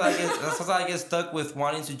why sometimes I get stuck with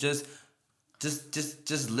wanting to just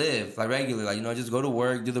live like regular, like, you know, just go to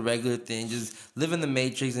work, do the regular thing, just live in the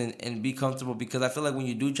matrix and be comfortable, because I feel like when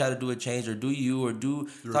you do try to do a change or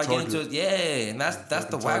start getting into it, and that's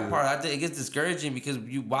the whack part. It gets discouraging because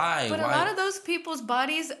why? But a lot of those people's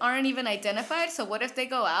bodies aren't even identified. So what if they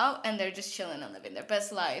go out and they're just chilling and living their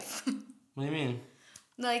best life? What do you mean?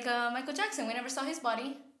 Like Michael Jackson, we never saw his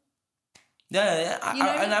body. Yeah.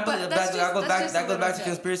 That goes back to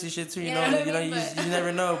conspiracy shit too. You know, you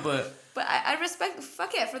never know, but. But I respect,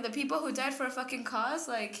 fuck it, for the people who died for a fucking cause.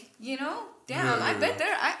 Like, you know, damn, I bet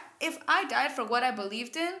if I died for what I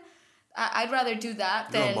believed in, I'd rather do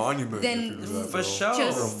that than for sure.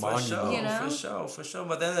 You know? For sure.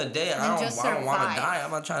 But at the end of the day, I don't want to die.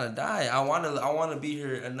 I'm not trying to die. I want to be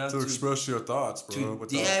here enough to express your thoughts, bro.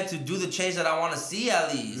 To do the change that I want to see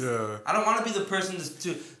at least. Yeah. I don't want to be the person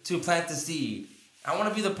to plant the seed. I want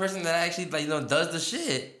to be the person that actually does the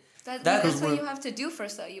shit. That's what you have to do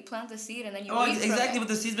first, though. You plant the seed and then you weed exactly. But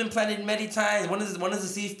the seed's been planted many times. When is the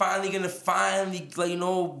seed finally gonna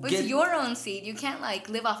It's your own seed. You can't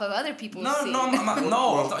live off of other people's seed.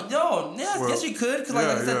 Yes, you could, because like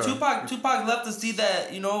I said, Tupac left the seed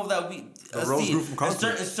that that we.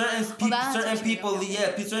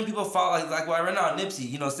 Certain people follow like right now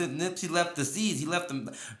Nipsey. Nipsey left the seeds. He left them.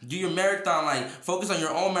 Do your marathon. Focus on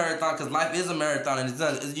your own marathon, because life is a marathon, and it's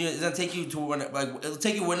gonna take you to it'll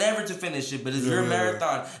take you whenever to finish it. But it's your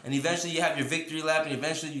marathon, and eventually you have your victory lap, and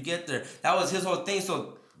eventually you get there. That was his whole thing.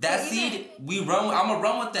 So that seed, we run. I'm gonna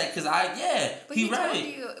run with that, because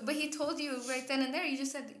But he told you right then and there. You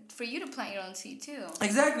just said for you to plant your own seed too.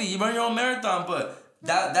 Exactly, you run your own marathon, but.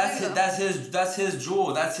 That's his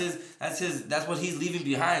jewel. That's what he's leaving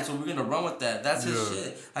behind. So we're gonna run with that. That's his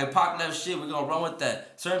shit. Like Pac left shit. We're gonna run with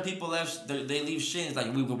that. Certain people they leave shit. It's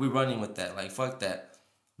like we're running with that. Like fuck that.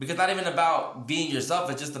 Because it's not even about being yourself.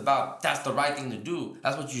 It's just about that's the right thing to do.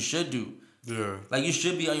 That's what you should do. Yeah. Like you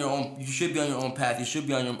should be on your own. You should be on your own path. You should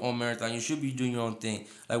be on your own marathon. You should be doing your own thing.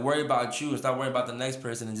 Like worry about you and stop worrying about the next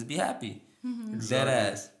person and just be happy. Mm-hmm. Exactly.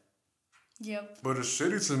 Dead ass. Yep. But it's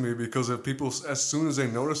shitty to me because if people, as soon as they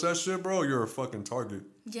notice that shit, bro, you're a fucking target.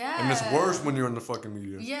 Yeah. And it's worse when you're in the fucking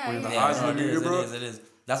media. Yeah. When you're in the eyes of the media, bro. It is.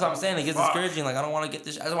 That's what I'm saying. It gets discouraging. Like I don't want to get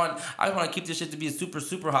this. I just want to keep this shit to be a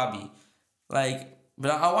super hobby. Like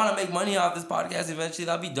But I want to make money off this podcast eventually.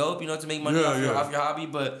 That'd be dope, you know, to make money off your hobby.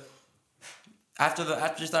 But after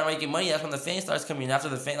you start making money, that's when the fame starts coming in. After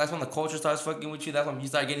the fame, that's when the culture starts fucking with you. That's when you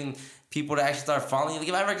start getting people to actually start following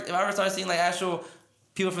you. Like if I ever start seeing like actual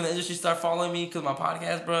people from the industry start following me because my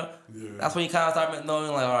podcast, bro. Yeah. That's when you kind of start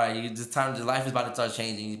knowing like, all right, your life is about to start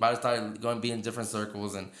changing. You're about to start going to be in different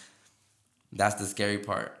circles, and that's the scary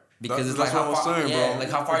part. Because it's like how far, like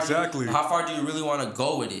how far do you really want to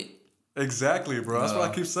go with it? Exactly, bro. That's what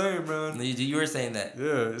I keep saying, man. You were saying that.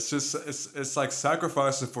 Yeah, it's just it's like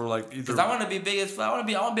sacrificing for like either. Because I want to be big as I want to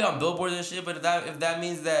be on billboards and shit. But if that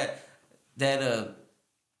means that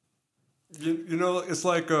you know, it's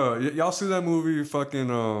like y'all see that movie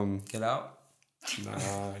fucking Get Out? Nah.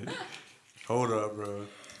 Hold up, bro.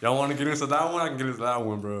 Y'all want to get into that one? I can get into that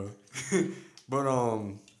one, bro. But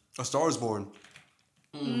A Star Is Born.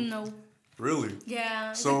 No. Really?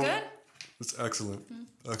 Yeah. So, is it good? It's excellent.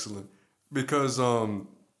 Excellent. Because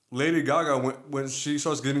Lady Gaga, when she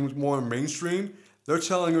starts getting more mainstream, they're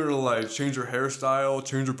telling her to like change her hairstyle,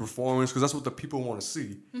 change her performance, because that's what the people want to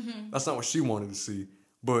see. That's not what she wanted to see,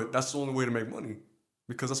 but that's the only way to make money,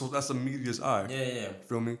 because that's the media's eye. Yeah.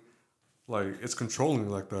 Feel me? Like it's controlling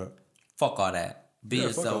like that. Fuck all that. Be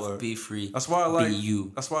yourself. Be free. That's why I like. Be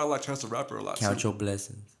you. That's why I like Chance the Rapper a lot. Count your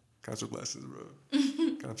blessings. Count your blessings, bro.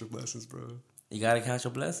 Count your blessings, bro. You gotta count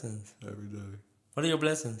your blessings every day. What are your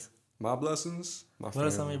blessings? My blessings? My family. What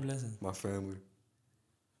are some of your blessings? My family.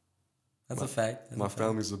 That's a fact. My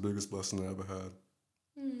family's the biggest blessing I ever had.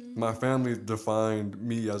 My family defined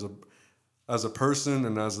me as a person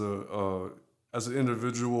and as an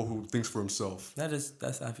individual who thinks for himself.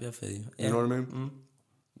 That's I feel you. Yeah. You know what I mean?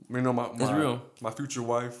 Mm-hmm. You know it's real. My future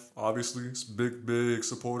wife, obviously, is big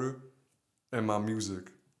supporter, and my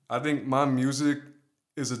music. I think my music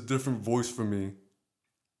is a different voice for me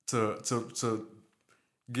to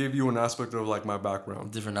give you an aspect of like my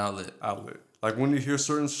background. Different outlet. Like when you hear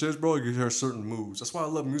certain shit, bro, you hear certain moves. That's why I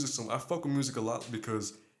love music so much. I fuck with music a lot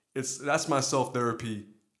because that's my self-therapy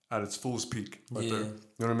at its fullest peak right there. You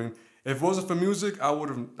know what I mean? If it wasn't for music, I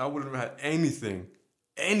wouldn't have had anything,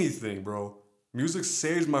 bro. Music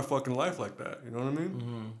saves my fucking life like that. You know what I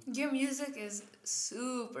mean? Your music is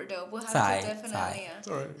super dope. We'll have to definitely. It's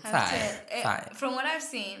all right. From what I've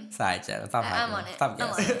seen. Jeff. Stop I'm on it. Stop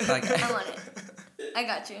guessing. I'm on it. I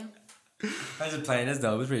got you. I'm just playing. It's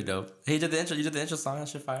dope. It's pretty dope. He did the intro. You did the intro song. That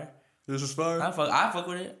shit fire. This is fire. I fuck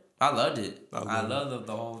with it. I loved it. I love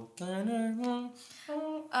the whole.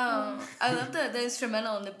 I love the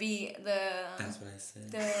instrumental and the beat. That's what I said.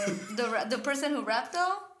 The person who rapped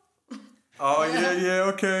though. Oh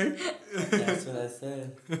yeah, okay. That's what I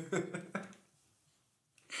said.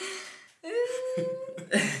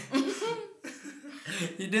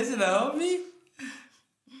 You dissing the homie?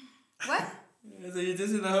 What? So you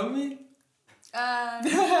dissing the homie?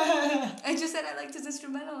 I just said I liked his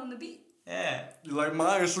instrumental on the beat. Yeah. You like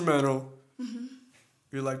my instrumental.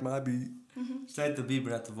 You like my beat. Just like the beat,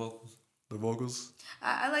 but not the vocals. The vocals?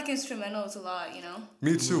 I like instrumentals a lot, you know?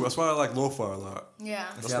 Me too. That's why I like lo-fi a lot. Yeah.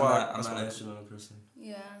 That's why I'm not an instrumental person.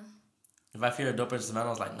 Yeah. If I hear a dope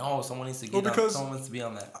instrumental, it's like, no, someone needs to get on. Someone needs to be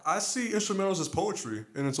on that. I see instrumentals as poetry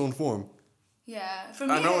in its own form. Yeah. For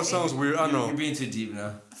me, I know it sounds weird. I know. You're being too deep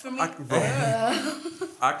now. For me,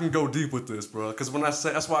 I can go deep with this, bro. Because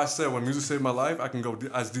that's why I said when music saved my life, I can go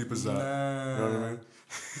as deep as that. Nah. You know what I mean?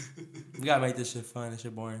 We gotta make this shit fun. This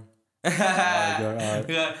shit boring. All right.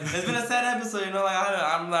 It's been a sad episode, you know. Like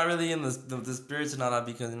I'm not really in the spirits and all that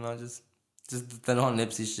because just the whole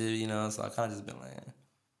Nipsey shit, you know. So I kind of just been like,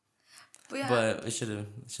 but it should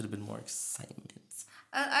have been more excitement.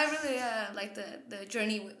 I really like the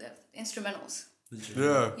journey with the instrumentals.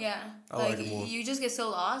 Yeah. I like it more. You just get so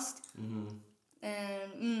lost.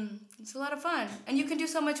 And it's a lot of fun. And you can do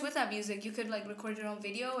so much with that music. You could like record your own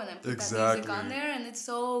video and then put that music on there, and it's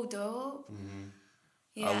so dope.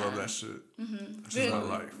 Yeah. I love that shit. That's just my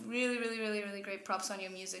life. Really, really, really, really great props on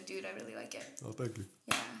your music, dude. I really like it. Oh, thank you.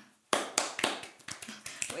 Yeah.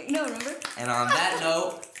 Wait, no, remember? And on that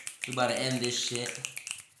note, we about to end this shit.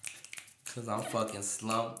 Cause I'm fucking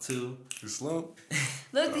slumped too. You slumped?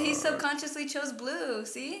 Look, he subconsciously chose blue.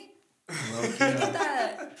 See? Look at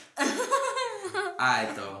that.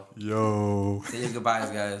 Alright though. Yo. Say your goodbyes,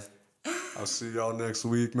 guys. I'll see y'all next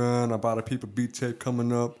week, man. I'm about to peep a beat tape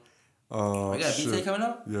coming up. We got a beat tape coming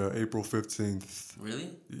up? Yeah, April 15th. Really?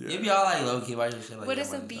 Yeah. You be all like low key. Why your shit like? What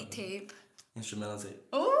is a beat tape? Instrumental tape.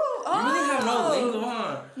 Oh, you really have no lingo,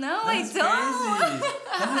 huh? No, That's I don't.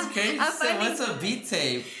 That's crazy. So what's a beat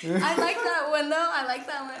tape? I like that one though. I like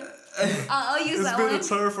that one. I'll use that one. It's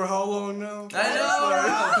been a term for how long now? I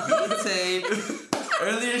know. Beat tape.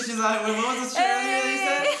 Earlier she's like, what was the shit earlier you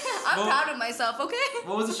said? I'm proud of myself. Okay.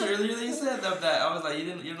 What was the shit earlier that you said of that? I was like, you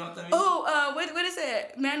know what that means? Oh, what is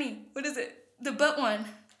it, Manny? What is it? The butt one.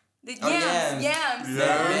 The yams.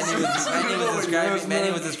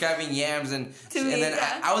 Manny was describing yams, and then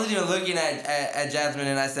I wasn't even looking at Jasmine,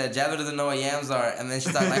 and I said, Jasmine doesn't know what yams are, and then she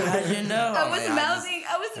thought like, how did you know? I was mouthing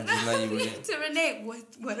to Renee.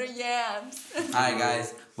 What are yams? All right,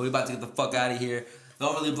 guys, we're about to get the fuck out of here. The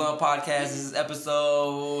Overly Blunt Podcast. This is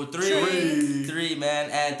episode 3,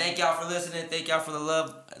 man, and thank y'all for listening. Thank y'all for the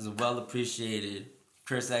love. It's well appreciated.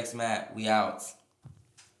 Chris X Matt, we out.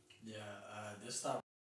 Yeah, this stop.